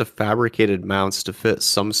he must have fabricated mounts to fit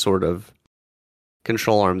some sort of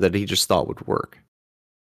control arm that he just thought would work.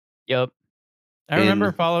 yep. I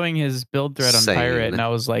remember following his build thread on Pirate, and Insane. I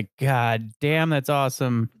was like, God damn, that's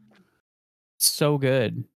awesome. So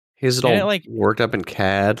good. He has it And it all like worked up in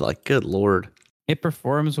CAD. Like, good lord. it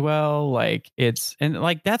performs well. Like it's and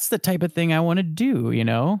like that's the type of thing I want to do, you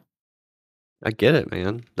know? I get it,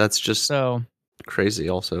 man. That's just So crazy,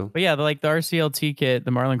 also. but yeah, the RCLT kit,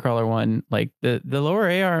 the Marlin Crawler one, like the lower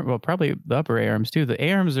A arm, well, probably the upper A arms too. The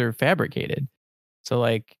A arms are fabricated. So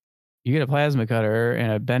like you get a plasma cutter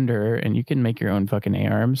and a bender and you can make your own fucking A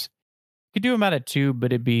arms. You could do them out of tube,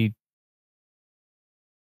 but I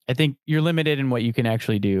think you're limited in what you can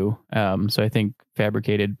actually do. So I think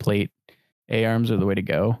fabricated plate A arms are the way to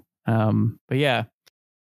go. But yeah,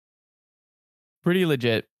 pretty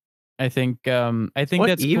legit. I think What that's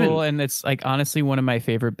cool. even And it's like honestly one of my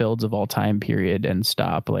favorite builds of all time, period, and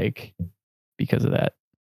stop, like because of that.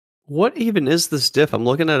 what even is this diff? I'm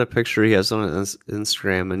looking at a picture he has on his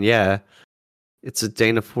Instagram, and yeah, it's a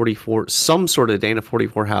Dana 44, some sort of Dana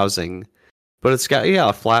 44 housing, but it's got, yeah,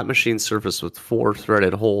 a flat machine surface with 4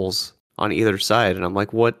 threaded holes on either side. And I'm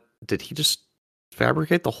like, what? Did he just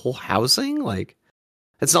fabricate the whole housing? Like,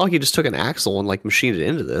 it's not like he just took an axle and like machined it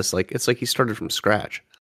into this. Like, it's like he started from scratch.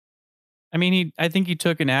 I mean, I think he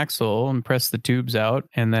took an axle and pressed the tubes out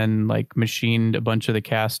and then like machined a bunch of the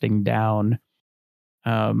casting down.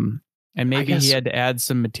 And I maybe he guess, had to add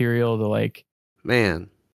some material to like man,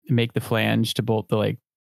 make the flange to bolt the like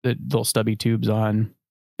the little stubby tubes on.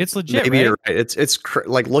 It's legit, maybe right? you're right.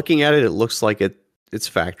 Like looking at it, it looks like it's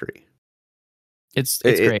factory. It's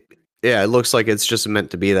It, great. yeah, it looks like it's just meant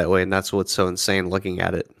to be that way, and that's what's so insane looking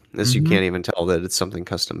at it. Is you Hmm. can't even tell that it's something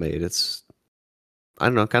custom made. It's I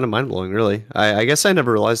don't know, kind of mind blowing, really. I guess I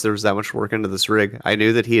never realized there was that much work into this rig. I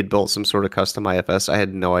knew that he had built some sort of custom IFS. I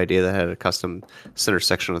had no idea that it had a custom center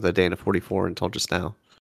section with a Dana 44 until just now.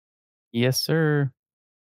 Yes, sir.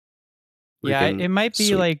 Yeah, Freaking it might be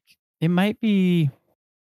sweet. like it might be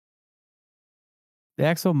the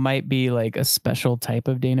axle might be like a special type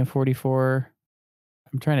of Dana 44.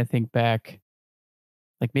 I'm trying to think back.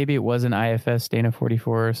 Like maybe it was an IFS Dana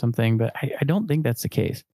 44 or something, but I don't think that's the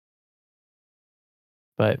case.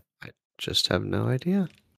 But I just have no idea.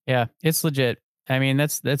 yeah, it's legit. I mean,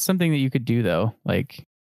 that's something that you could do though, like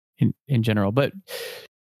in general. But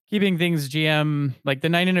keeping things GM, like the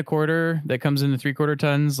 9 1/4 that comes in the 3/4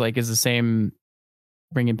 tons, like is the same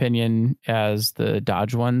ring and pinion as the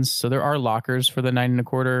Dodge ones. So there are lockers for the 9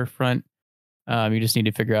 1/4 front. You just need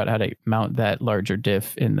to figure out how to mount that larger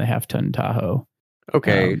diff in the half-ton Tahoe.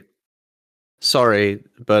 Okay, Um, sorry,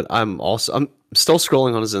 but I'm still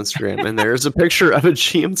scrolling on his Instagram, and there's a picture of a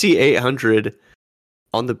GMT 800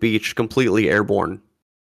 on the beach, completely airborne.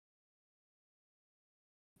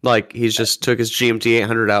 Like he's just took his GMT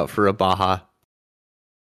 800 out for a Baja,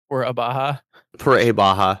 or a Baja. for a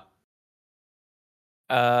Baja.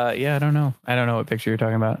 Yeah, I don't know. I don't know what picture you're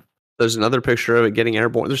talking about. There's another picture of it getting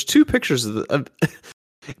airborne. There's two pictures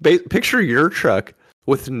picture your truck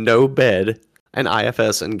with no bed and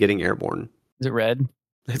IFS and getting airborne. Is it red?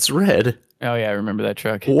 It's red. Oh yeah, I remember that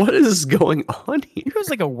truck. What is going on here? It was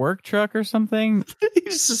like a work truck or something. He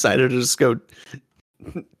just decided to just go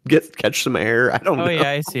catch some air. I don't Oh know. yeah,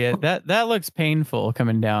 I see it. That looks painful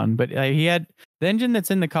coming down. But he had the engine that's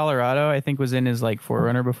in the Colorado. I think was in his like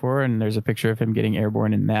Forerunner before, and there's a picture of him getting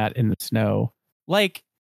airborne in that in the snow. Like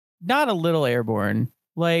not a little airborne.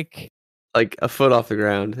 Like Like a foot off the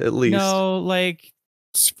ground, at least. no, like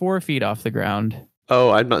 4 feet off the ground.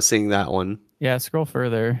 Oh, I'm not seeing that one. Yeah, scroll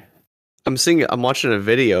further. I'm watching a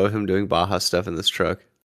video of him doing Baja stuff in this truck.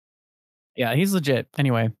 Yeah, he's legit.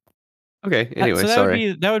 Anyway, Okay, anyway, so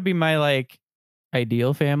sorry. that would be my like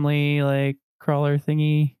ideal family like crawler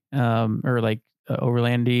thingy, or like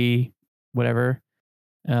overlandy, whatever.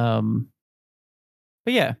 Um,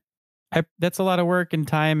 but yeah, that's a lot of work and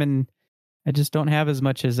time, and I just don't have as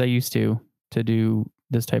much as I used to do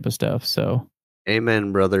this type of stuff. So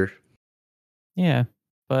Amen, brother. yeah,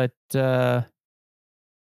 but Toyota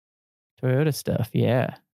stuff, yeah.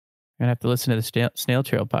 I'm gonna have to listen to the Snail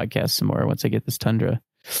Trail podcast some more once I get this Tundra.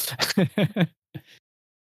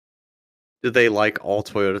 Do they like all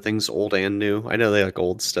Toyota things, old and new? I know they like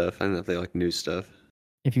old stuff. I don't know if they like new stuff.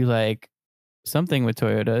 If you like something with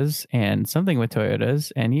Toyotas and something with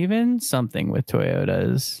Toyotas and even something with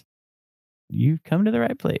Toyotas, you come to the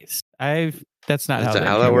right place. That's not Is how that the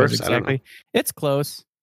how that intro goes works? I don't know. exactly. It's close.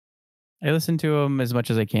 I listen to them as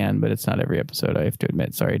much as I can, but it's not every episode, I have to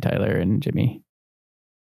admit. Sorry, Tyler and Jimmy.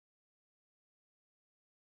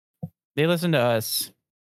 They listen to us.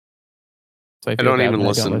 So I I feel don't bad even when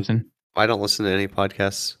I don't listen. listen. I don't listen to any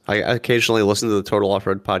podcasts. I occasionally listen to the Total Off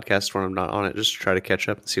Road podcast when I'm not on it, just to try to catch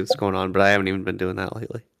up and see what's going on. But I haven't even been doing that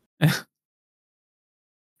lately. I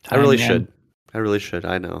Time, really man. should. I really should.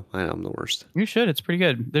 I know. I'm the worst. You should. It's pretty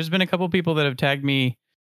good. There's been a couple people that have tagged me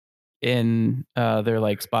in their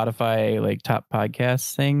like Spotify like top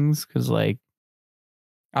podcasts things because like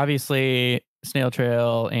obviously Snail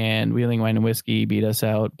Trail and Wheeling Wine and Whiskey beat us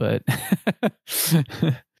out, but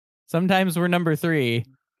sometimes we're number 3.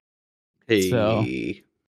 So, Hey,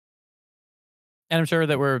 and I'm sure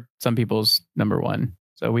that we're some people's number 1.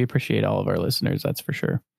 So we appreciate all of our listeners. That's for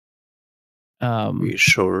sure. we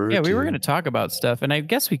sure Yeah, we were going do. to talk about stuff, and I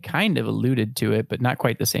guess we kind of alluded to it, but not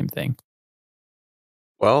quite the same thing.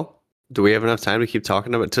 Well, do we have enough time to keep talk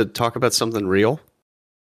about something real?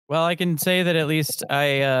 Well, I can say that at least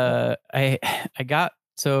I got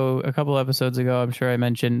so a couple episodes ago, I'm sure I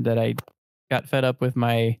mentioned that I got fed up with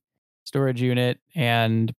my storage unit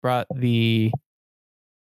and brought I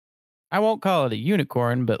won't call it a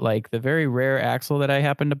unicorn, but like the very rare axle that I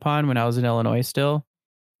happened upon when I was in Illinois still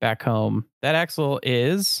back home. That axle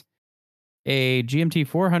is a GMT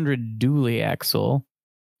 400 dually axle,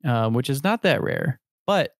 which is not that rare,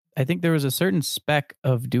 but I think there was a certain spec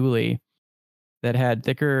of dually that had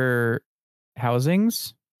thicker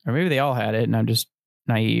housings, or maybe they all had it and I'm just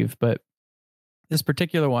naive, but this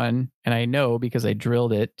particular one, and I know because I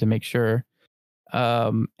drilled it to make sure,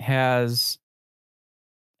 has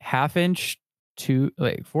half-inch to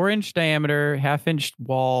like 4-inch diameter, half-inch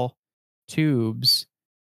wall tubes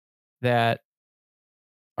that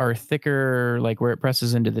are thicker, like where it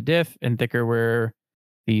presses into the diff, and thicker where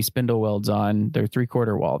the spindle welds on their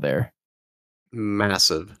 3/4 wall there.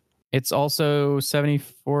 Massive. It's also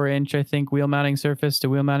 74-inch, I think, wheel mounting surface to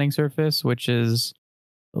wheel mounting surface, which is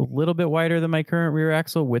a little bit wider than my current rear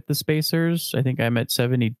axle with the spacers. I think I'm at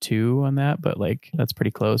 72 on that, but like that's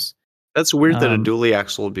pretty close. That's weird that a Um, dually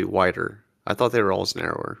axle would be wider. I thought they were always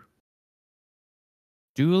narrower.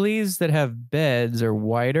 dualies that have beds are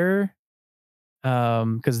wider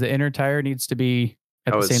because the inner tire needs to be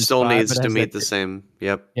at Oh, the it same still spot, needs but it to has that. meet the same.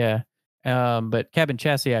 Yep. Yeah. But cabin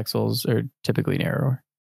chassis axles are typically narrower.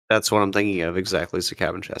 That's what I'm thinking of exactly. It's a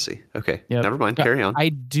cabin chassis. Okay. Yep. Never mind. Carry on. I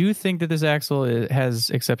do think that this axle has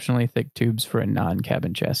exceptionally thick tubes for a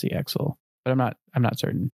non-cabin chassis axle, but I'm not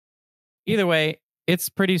certain. Either way, it's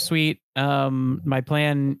pretty sweet. My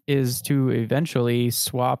plan is to eventually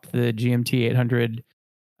swap the GMT 800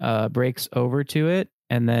 brakes over to it,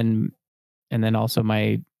 and then also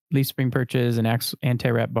my leaf spring perches and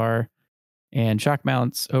anti-wrap bar and shock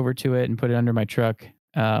mounts over to it and put it under my truck.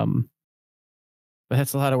 But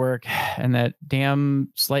that's a lot of work, and that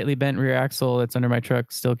damn slightly bent rear axle that's under my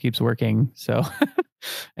truck still keeps working. So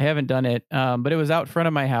I haven't done it, but it was out front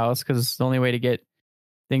of my house because the only way to get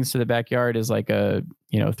things to the backyard is like a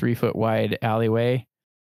 3 foot wide alleyway.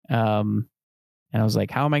 And I was like,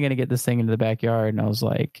 how am I going to get this thing into the backyard? And I was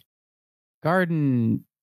like, garden,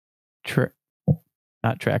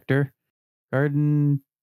 not tractor, garden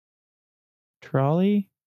trolley,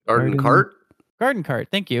 Garden cart? garden cart.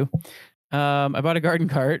 Thank you. I bought a garden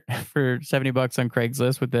cart for $70 on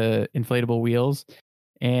Craigslist with the inflatable wheels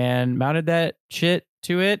and mounted that shit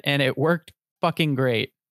to it, and it worked fucking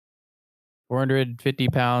great. 450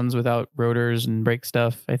 pounds without rotors and brake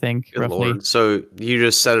stuff, I think, Good roughly. Lord. So you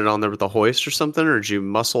just set it on there with a hoist or something, or did you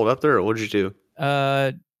muscle it up there, or what'd you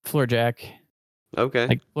do? Floor jack. Okay.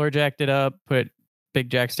 Like floor jacked it up, put big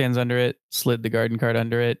jack stands under it, slid the garden cart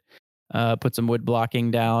under it, put some wood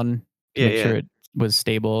blocking down to make sure it was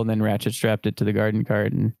stable, and then ratchet strapped it to the garden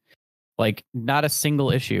cart, and like not a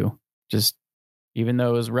single issue. Just even though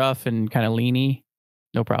it was rough and kind of leany,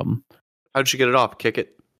 no problem. How'd you get it off? Kick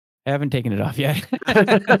it? I haven't taken it off yet.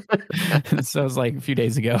 So it was like a few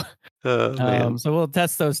days ago. Man. So we'll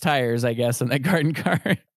test those tires, I guess, on that garden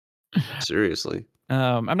cart. Seriously.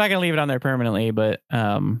 I'm not gonna leave it on there permanently, but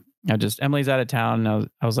Emily's out of town. And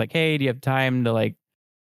I was like, hey, do you have time to like,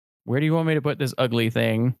 where do you want me to put this ugly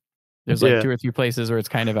thing? There's like 2 or 3 places where it's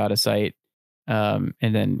kind of out of sight. And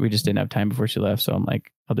then we just didn't have time before she left, so I'm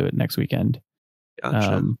like, I'll do it next weekend.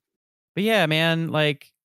 Gotcha. But yeah, man,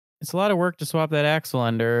 like it's a lot of work to swap that axle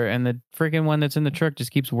under, and the freaking one that's in the truck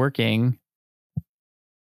just keeps working.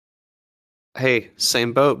 Hey,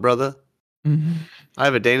 same boat, brother. I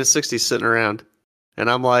have a Dana 60 sitting around,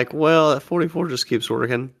 and I'm like, well, that 44 just keeps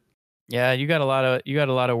working. Yeah, you got a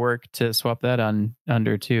lot of work to swap that on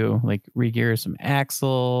under too, like regear some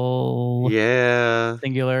axle. Yeah.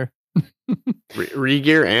 Singular.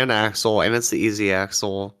 Regear and axle, and it's the easy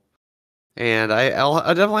axle. And I'll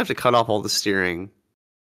definitely have to cut off all the steering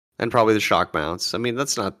and probably the shock mounts. I mean,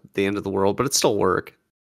 that's not the end of the world, but it still work.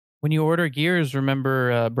 When you order gears,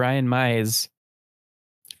 remember Brian Mize,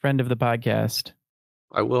 friend of the podcast.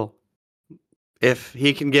 I will. If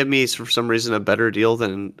he can give me, for some reason, a better deal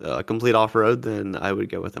than complete off-road, then I would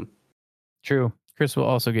go with him. True. Chris will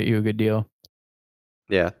also get you a good deal.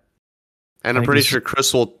 Yeah. And I'm pretty sure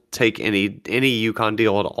Chris will take any Yukon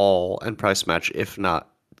deal at all and price match, if not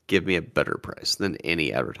give me a better price than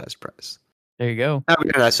any advertised price. There you go. I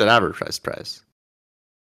mean, I said advertised price.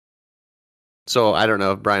 So I don't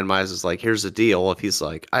know if Brian Mize is like, here's a deal. If he's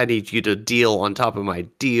like, I need you to deal on top of my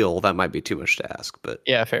deal, that might be too much to ask. But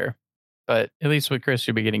yeah, fair. But at least with Chris,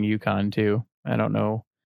 you'll be getting Yukon too. I don't know.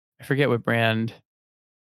 I forget what brand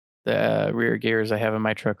the rear gears I have in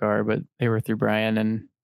my truck are, but they were through Brian and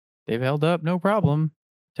they've held up no problem.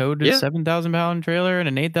 Towed a 7,000 pound trailer and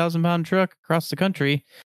an 8,000 pound truck across the country.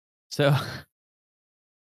 So,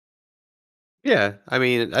 yeah, I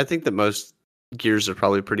mean, I think that most gears are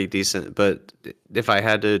probably pretty decent, but if I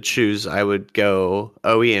had to choose, I would go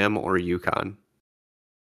OEM or Yukon.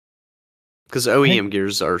 Because OEM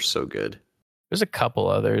gears are so good. There's a couple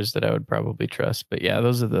others that I would probably trust, but yeah,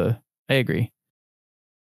 I agree.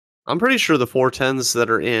 I'm pretty sure the 410s that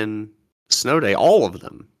are in Snow Day, all of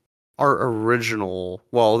them, are original.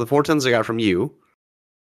 Well, the 410s I got from you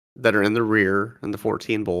that are in the rear and the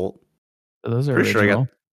 14 bolt. So those are original.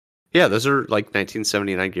 Yeah, those are like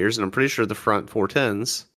 1979 gears, and I'm pretty sure the front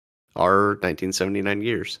 410s are 1979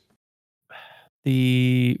 gears.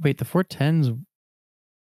 The 410s.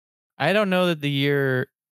 I don't know that the year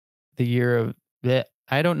of that.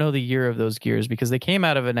 I don't know the year of those gears because they came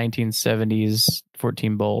out of a 1970s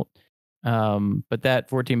 14 bolt. But that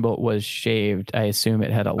 14 bolt was shaved. I assume it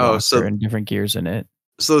had a locker and different gears in it.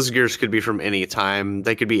 So those gears could be from any time.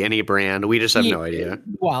 They could be any brand. We just have no idea.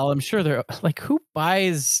 Well, I'm sure they're like, who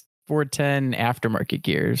buys 410 aftermarket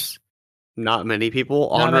gears. Not many people.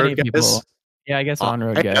 Not On-road many people. guys. Yeah, I guess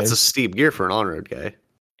on-road Hey, that's a guys. steep gear for an on-road guy.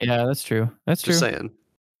 Yeah, that's true. That's Just true. saying.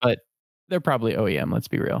 But they're probably OEM, let's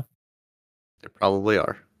be real. They probably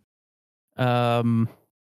are. Um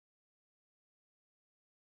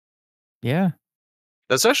yeah.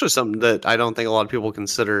 That's actually something that I don't think a lot of people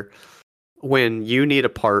consider. When you need a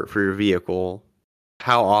part for your vehicle,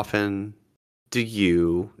 how often do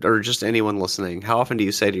you, or just anyone listening, how often do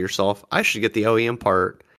you say to yourself, I should get the OEM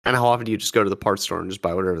part? And how often do you just go to the parts store and just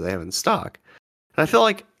buy whatever they have in stock? And I feel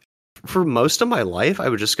like for most of my life, I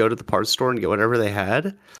would just go to the parts store and get whatever they had.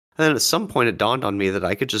 And then at some point, it dawned on me that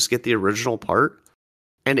I could just get the original part.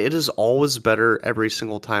 And it is always better every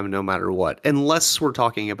single time, no matter what. Unless we're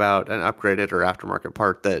talking about an upgraded or aftermarket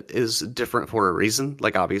part that is different for a reason.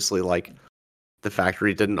 Like, obviously, like the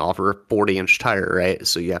factory didn't offer a 40-inch tire, right?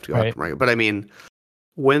 So you have to go Right. aftermarket. But I mean,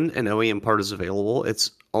 when an OEM part is available,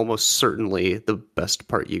 it's almost certainly the best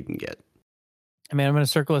part you can get. I mean, I'm going to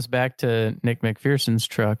circle us back to Nick McPherson's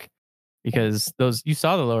truck because those you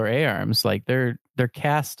saw the lower A arms, like they're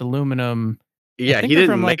cast aluminum. I Yeah, think he they're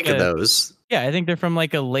from didn't like make a those. yeah, I think they're from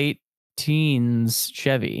like a late teens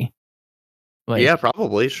Chevy, Yeah, like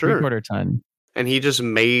probably, three sure. quarter ton. And he just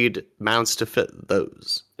made mounts to fit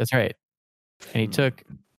those. That's right. And he took,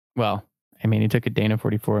 well, I mean, he took a Dana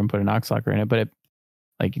 44 and put an ox locker in it, but it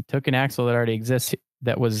like he took an axle that already exists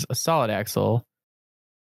that was a solid axle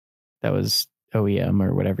that was OEM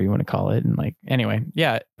or whatever you want to call it. And like, anyway,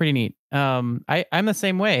 yeah, pretty neat. I'm the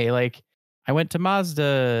same way. Like, I went to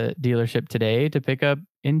Mazda dealership today to pick up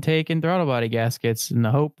intake and throttle body gaskets in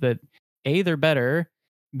the hope that A, they're better,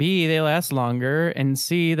 B, they last longer, and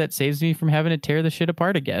C, that saves me from having to tear the shit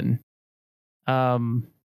apart again. Um,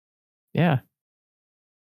 yeah,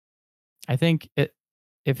 I think if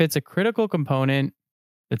it's a critical component,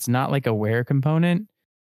 it's not like a wear component,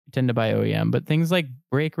 I tend to buy OEM. But things like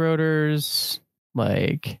brake rotors,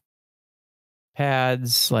 like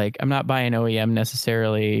pads, like I'm not buying OEM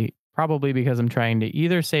necessarily, probably because I'm trying to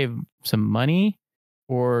either save some money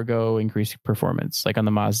or go increase performance. Like on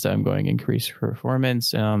the Mazda, I'm going increase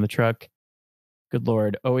performance, and on the truck, good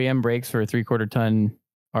lord, OEM brakes for a 3/4 ton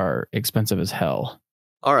are expensive as hell.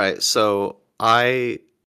 All right, so I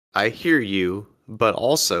hear you, but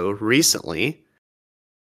also recently,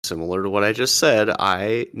 similar to what I just said,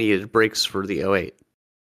 I needed brakes for the '08.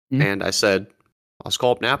 Mm, And I said, I'll just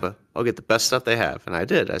call up Napa. I'll get the best stuff they have. And I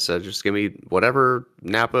did. I said, just give me whatever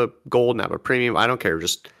Napa Gold, Napa Premium. I don't care.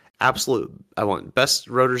 Just absolute. I want best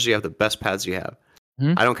rotors you have, the best pads you have.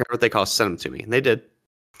 mm, I don't care what they cost. Send them to me. And they did.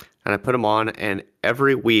 And I put them on. And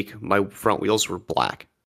every week, my front wheels were black.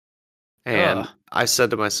 ugh, And I said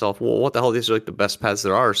to myself, well, what the hell? These are like the best pads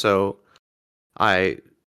there are. So I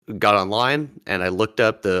got online and I looked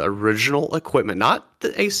up the original equipment, not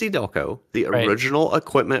the AC Delco, the right. original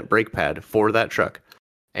equipment brake pad for that truck.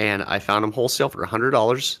 And I found them wholesale for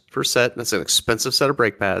 $100 per set. That's an expensive set of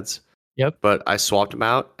brake pads, Yep. but I swapped them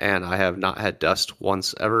out and I have not had dust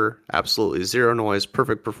once ever. Absolutely zero noise,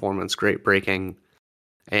 perfect performance, great braking.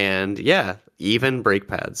 And yeah, even brake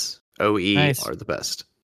pads, OE Nice. are the best.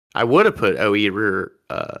 I would have put OE rear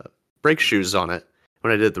brake shoes on it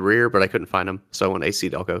when I did the rear, but I couldn't find them. So I went AC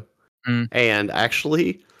Delco. Mm, And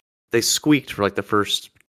actually, they squeaked for like the first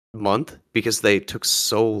month because they took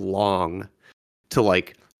so long to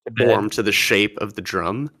like to bed. form to the shape of the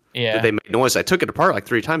drum that Yeah. they made noise. I took it apart like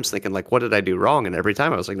 3 times thinking like, what did I do wrong? And every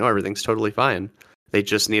time I was like, no, everything's totally fine. They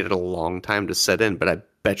just needed a long time to set in. But I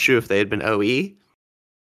bet you if they had been OE,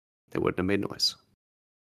 they wouldn't have made noise.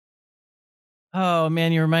 Oh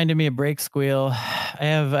man, you reminded me of brake squeal.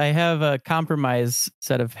 I have a compromise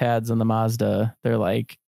set of pads on the Mazda. They're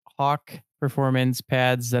like Hawk performance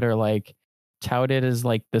pads that are like touted as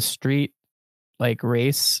like the street like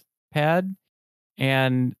race pad,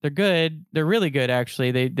 and they're good. They're really good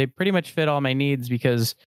actually. They pretty much fit all my needs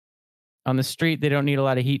because on the street they don't need a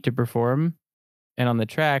lot of heat to perform, and on the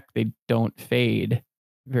track they don't fade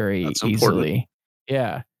very That's important. easily.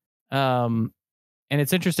 Yeah. Um and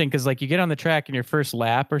it's interesting because like you get on the track in your first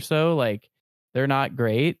lap or so, like they're not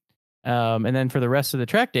great. And then for the rest of the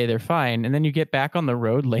track day, they're fine. And then you get back on the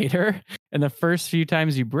road later, and the first few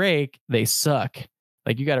times you brake, they suck.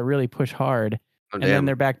 Like you got to really push hard. Oh, And then damn.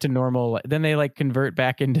 they're back to normal. Then they like convert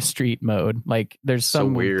back into street mode. Like there's So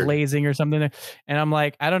some weird. glazing or something there. And I'm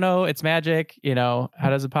like, I don't know. It's magic. You know, how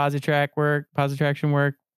does a posi track work? Posi traction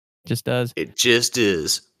work? Just does. It just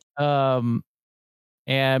is. Um,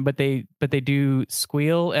 and but they do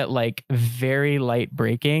squeal at like very light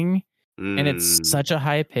braking, and it's Mm. such a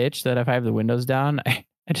high pitch that if I have the windows down, I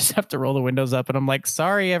just have to roll the windows up and I'm like,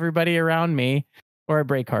 sorry everybody around me, or I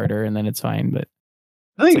brake harder and then it's fine. But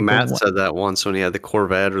I It's think like the Matt one. said that once when he had the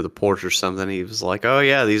Corvette or the Porsche or something. He was like, "Oh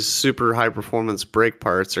yeah, these super high performance brake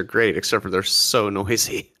parts are great, except for they're so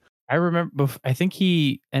noisy." I remember. I think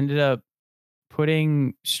he ended up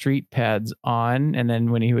putting street pads on, and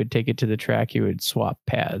then when he would take it to the track, he would swap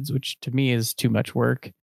pads, which to me is too much work.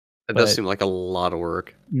 It does But seem like a lot of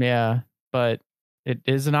work. yeah, but it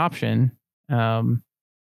is an option. Um,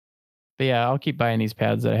 but yeah, I'll keep buying these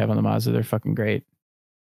pads that I have on the Mazda. They're fucking great.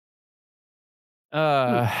 Hmm.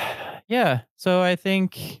 Uh, yeah. So I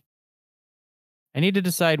think I need to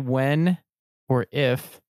decide when or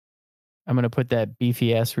if I'm gonna put that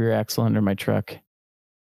beefy ass rear axle under my truck.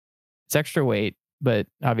 It's extra weight, but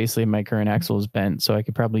obviously my current axle is bent, so I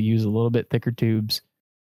could probably use a little bit thicker tubes.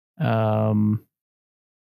 Um,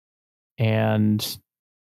 and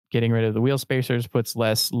getting rid of the wheel spacers puts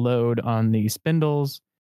less load on the spindles.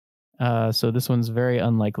 So this one's very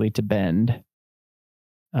unlikely to bend.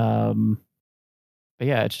 Um, but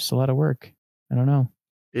yeah, it's just a lot of work. I don't know.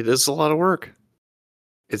 It is a lot of work.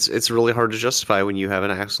 It's really hard to justify when you have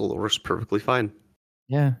an axle that works perfectly fine.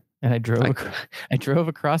 Yeah, and I, I drove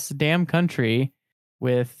across the damn country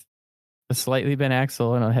with a slightly bent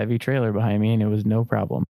axle and a heavy trailer behind me, and it was no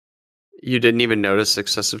problem. you didn't even notice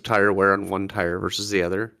excessive tire wear on one tire versus the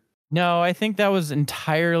other. No, I think that was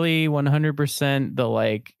entirely 100% the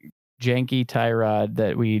like janky tie rod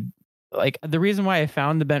that we like. The reason why I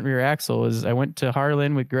found the bent rear axle was I went to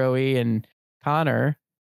Harlan with Growy and Connor,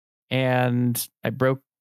 and I broke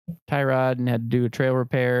tie rod and had to do a trail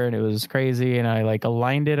repair, and it was crazy. And I like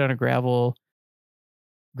aligned it on a gravel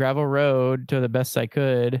road to the best I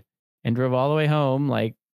could, and drove all the way home,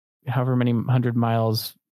 like however many 100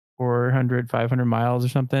 miles, 400, 500 miles or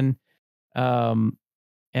something. Um,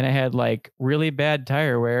 and I had like really bad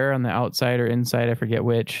tire wear on the outside or inside, I forget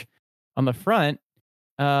which. On the front,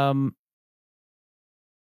 um,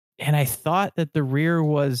 and I thought that the rear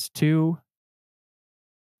was too.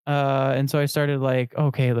 And so I started like,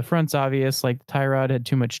 okay, the front's obvious. Like the tie rod had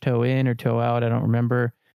too much toe in or toe out. I don't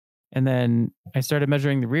remember. And then I started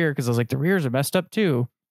measuring the rear because I was like, the rears are messed up too.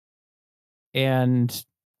 And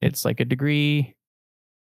it's like a degree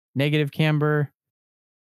negative camber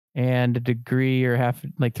and a degree or half,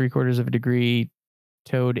 like three quarters of a degree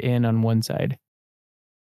towed in on one side.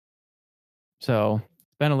 So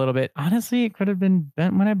it's been a little bit. Honestly, it could have been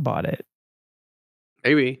bent when I bought it.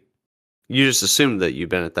 Maybe you just assumed that you'd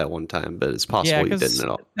been at that one time, but it's Yeah, possible you didn't because at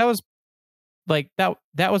all. that was like that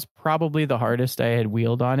was probably the hardest I had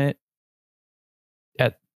wheeled on it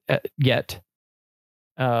at, yet.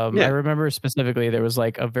 I Yeah. remember specifically there was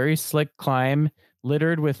like a very slick climb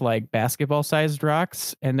littered with like basketball sized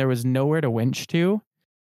rocks, and there was nowhere to winch to,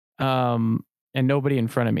 um, and nobody in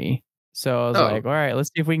front of me. So I was Oh, like, all right, let's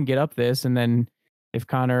see if we can get up this. And then if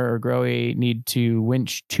Connor or Growy need to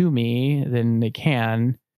winch to me, then they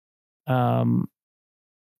can. Um,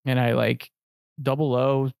 and I like double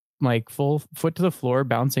low, like full foot to the floor,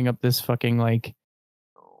 bouncing up this fucking like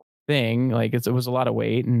thing. Like it was a lot of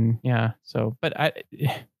weight, and yeah. So, but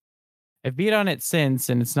I've beat on it since,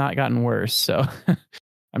 and it's not gotten worse. So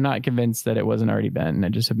I'm not convinced that it wasn't already been. I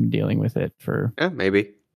just have been dealing with it for yeah,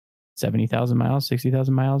 maybe. 70,000 miles,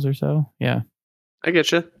 60,000 miles or so. Yeah. I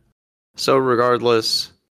get you. So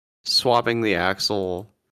regardless, swapping the axle,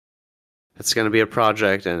 it's going to be a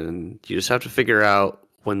project, and you just have to figure out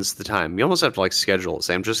when's the time. You almost have to like schedule it.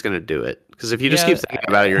 Say, I'm just going to do it. Because if you just keep Yeah. thinking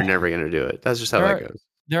about it, you're never going to do it. That's just how There that are goes.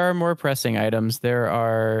 there are more pressing items.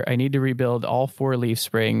 I need to rebuild all four leaf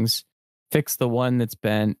springs, fix the one that's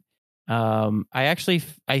bent. I actually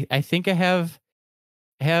I think I have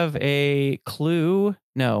a clue.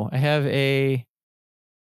 No, I have a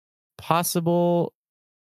possible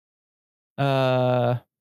uh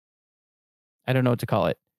I don't know what to call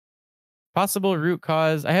it. Possible root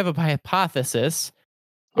cause. I have a hypothesis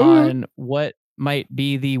Okay. on what might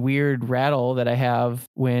be the weird rattle that I have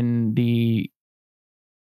when the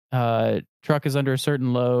truck is under a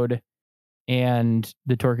certain load and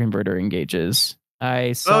the torque converter engages.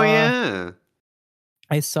 Oh yeah.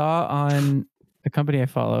 I saw on the company I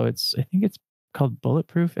follow. I think it's called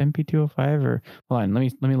Bulletproof MP205 or hold on,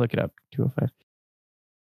 let me look it up. 205.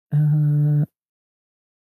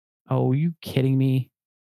 Oh, you kidding me?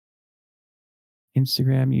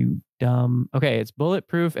 Instagram, you dumb. Okay, it's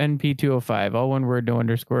Bulletproof NP205, all one word, no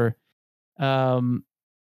underscore. Um,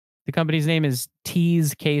 the company's name is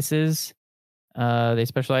Tease Cases. They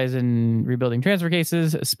specialize in rebuilding transfer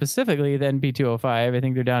cases, specifically the NP205. I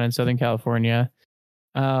think they're down in Southern California.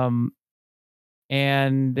 Um,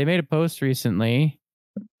 and they made a post recently.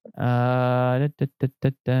 Can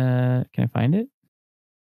I find it?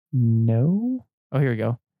 No. Oh, here we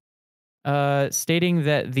go. stating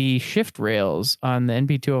that the shift rails on the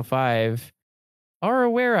NP205 are a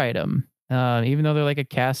wear item, even though they're like a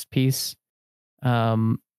cast piece.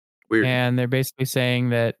 Um, Weird. and they're basically saying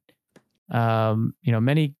that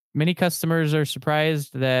many customers are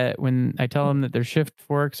surprised that when I tell them that their shift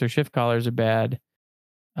forks or shift collars are bad,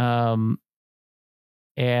 um,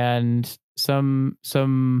 and some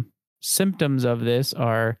symptoms of this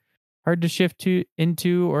are hard to shift to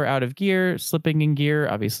into or out of gear, slipping in gear,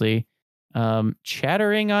 obviously,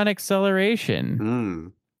 chattering on acceleration,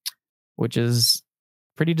 Mm. which is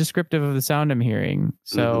pretty descriptive of the sound I'm hearing.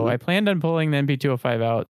 So Mm-hmm. I planned on pulling the MP205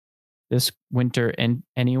 out this winter and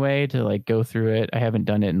anyway to like go through it. I haven't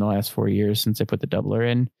done it in the last 4 years since I put the doubler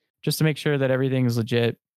in, just to make sure that everything's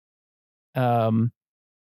legit. Um,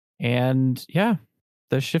 and yeah,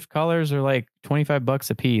 the shift collars are like $25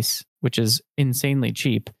 a piece, which is insanely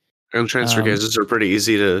cheap. And transfer Um, cases are pretty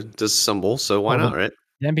easy to disassemble, so why oh, not, right?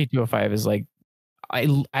 the MB205 is like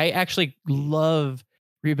I actually love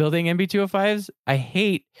rebuilding MB205s. I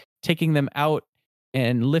hate taking them out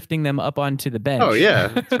and lifting them up onto the Oh bench.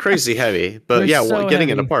 yeah, it's crazy heavy, but They're yeah, so getting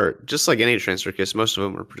it heavy. apart, just like any transfer case, most of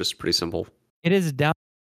them are just pretty simple, It is down to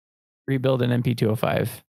rebuild an MP205.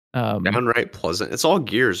 downright pleasant. It's all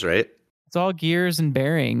gears, right? It's all gears and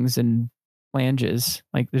bearings and flanges.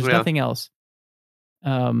 Like there's Yeah, nothing else.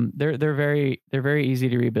 They're very easy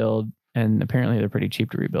to rebuild, and apparently they're pretty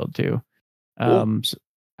cheap to rebuild too. cool. So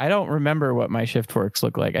I don't remember what my shift forks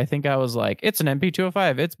look like. I think I was like, it's an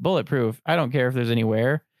MP205. It's bulletproof. I don't care if there's any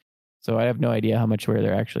wear. So I have no idea how much wear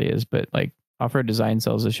there actually is, but like Off-Road Design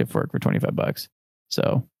sells a shift fork for $25.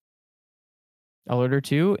 So I'll order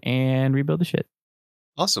two and rebuild the shit.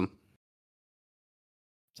 Awesome.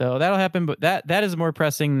 So that'll happen, but that is more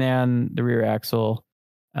pressing than the rear axle.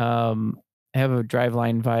 I have a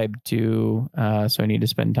driveline vibe too, so I need to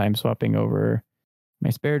spend time swapping over my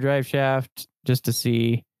spare drive shaft just to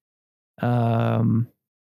see,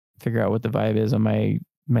 figure out what the vibe is on my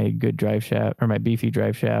good drive shaft or my beefy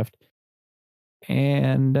drive shaft.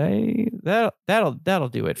 And that'll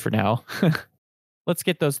do it for now. Let's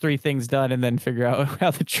get those 3 things done and then figure out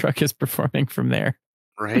how the truck is performing from there.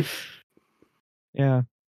 Right. Yeah.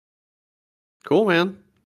 Cool, man.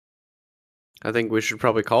 I think we should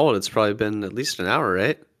probably call it. It's probably been at least an hour,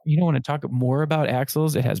 right? You don't want to talk more about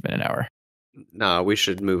axles? It has been an hour. Nah, we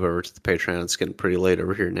should move over to the Patreon. It's getting pretty late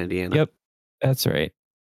over here in Indiana. Yep. That's right.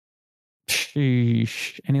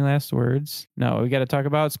 Sheesh. Any last words? No, we got to talk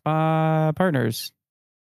about spa partners.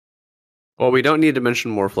 Well, we don't need to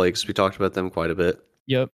mention Morphlakes. We talked about them quite a bit.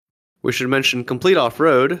 Yep. We should mention Complete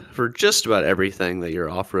Off-Road for just about everything that your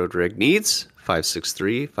off-road rig needs.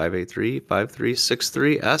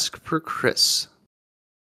 563-583-5363. Ask for Chris.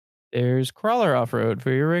 There's Crawler Off-Road for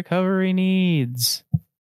your recovery needs.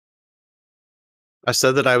 I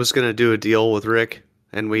said that I was going to do a deal with Rick,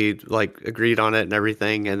 and we agreed on it and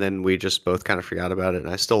everything, and then we just both kind of forgot about it.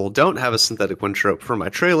 And I still don't have a synthetic winch rope for my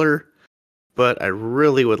trailer, but I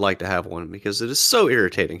really would like to have one because it is so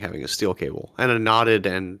irritating having a steel cable and a knotted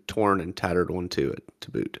and torn and tattered one to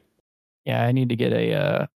boot. Yeah, I need to get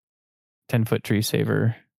a 10-foot tree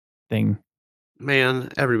saver thing. Man,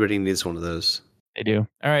 everybody needs one of those. They do.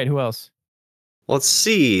 All right, who else? Let's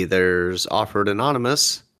see. There's Off-Road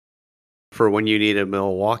Anonymous for when you need a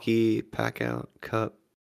Milwaukee pack out cup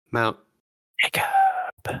mount.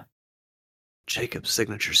 Jacob's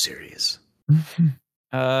Signature Series.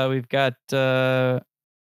 We've got well,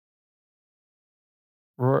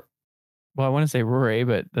 I want to say Rory,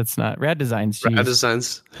 but that's not Rad Designs. Geez. Rad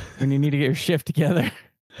Designs. When you need to get your shift together.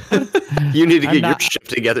 You need to get your shift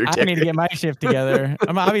together, Dick. I need to get my shift together.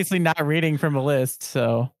 I'm obviously not reading from a list,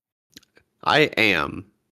 so. I am.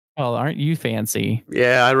 Well, aren't you fancy?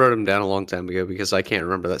 Yeah, I wrote them down a long time ago because I can't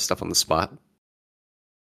remember that stuff on the spot.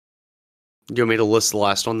 You want me to list the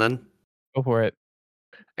last one then? Go for it.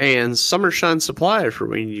 And Summer Shine Supply for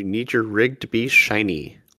when you need your rig to be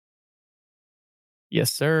shiny.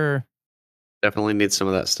 Yes, sir. Definitely need some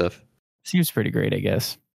of that stuff. Seems pretty great, I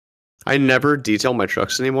guess. I never detail my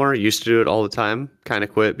trucks anymore. I used to do it all the time. Kind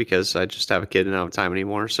of quit because I just have a kid and I don't have time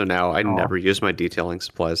anymore. So now I never use my detailing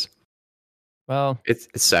supplies. Well, it's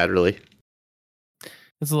sad, really.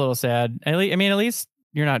 It's a little sad. At least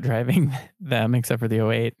you're not driving them except for the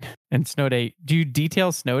 08 and Snow Day. Do you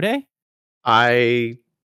detail Snow Day? I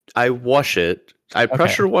wash it. I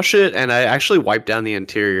pressure wash it, and I actually wipe down the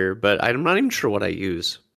interior, but I'm not even sure what I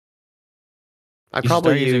use. I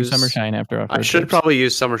probably use Summer Shine after. I should probably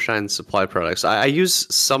use Summer Shine supply products. I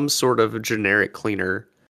use some sort of generic cleaner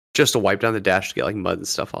just to wipe down the dash to get like mud and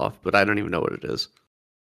stuff off, but I don't even know what it is.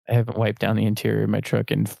 I haven't wiped down the interior of my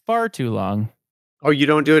truck in far too long. Oh, you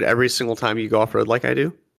don't do it every single time you go off road like I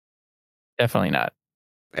do? Definitely not.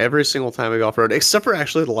 Every single time I go off road, except for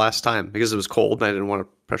actually the last time because it was cold and I didn't want to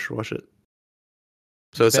pressure wash it.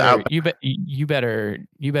 So it's out. You better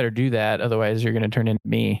do that. Otherwise, you're gonna turn into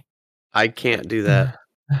me. I can't do that.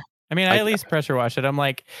 I mean, I at least pressure wash it. I'm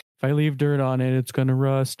like, if I leave dirt on it, it's gonna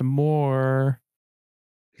rust more.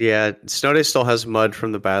 Yeah, Snow Day still has mud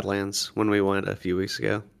from the Badlands when we went a few weeks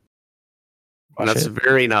ago. And that's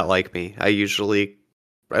very not like me. I usually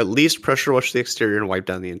at least pressure wash the exterior and wipe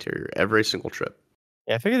down the interior every single trip.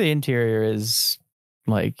 Yeah, I figure the interior is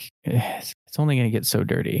like it's only going to get so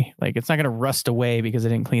dirty. Like it's not going to rust away because I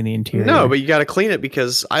didn't clean the interior. No, but you got to clean it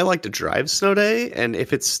because I like to drive Snow Day, and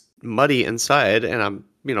if it's muddy inside and I'm,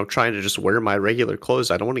 trying to just wear my regular clothes,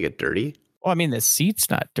 I don't want to get dirty. Well, I mean, the seat's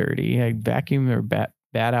not dirty. I vacuum or bat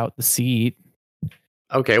out the seat.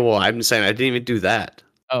 Okay, well, I'm saying I didn't even do that.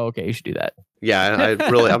 Oh, okay, you should do that. Yeah,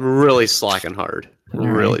 I'm really slacking hard.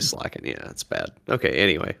 Really slacking. Yeah, it's bad. Okay,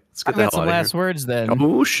 anyway, let's get the hell out of here. Some last words then.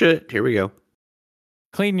 Oh shit! Here we go.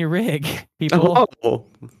 Clean your rig, people. Oh.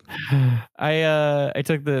 I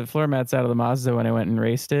took the floor mats out of the Mazda when I went and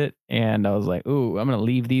raced it, and I was like, "Ooh, I'm gonna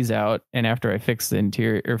leave these out." And after I fix the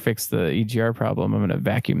interior or fix the EGR problem, I'm gonna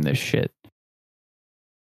vacuum this shit.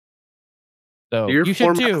 So you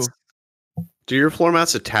should too. Do your floor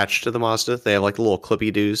mats attach to the Mazda? They have like little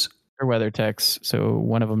clippy doos. Or WeatherTechs, so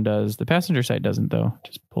one of them does. The passenger side doesn't though;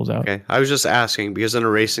 just pulls out. Okay, I was just asking because in a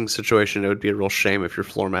racing situation, it would be a real shame if your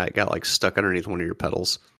floor mat got like stuck underneath one of your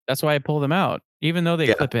pedals. That's why I pull them out, even though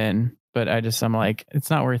they clip in. But I'm like, it's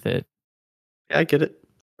not worth it. Yeah, I get it.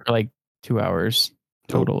 For like 2 hours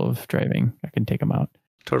total of driving, I can take them out.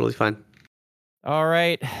 Totally fine. All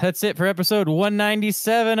right, that's it for episode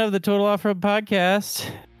 197 of the Total Off-Road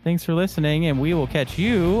Podcast. Thanks for listening, and we will catch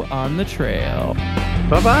you on the trail.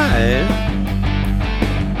 Bye-bye.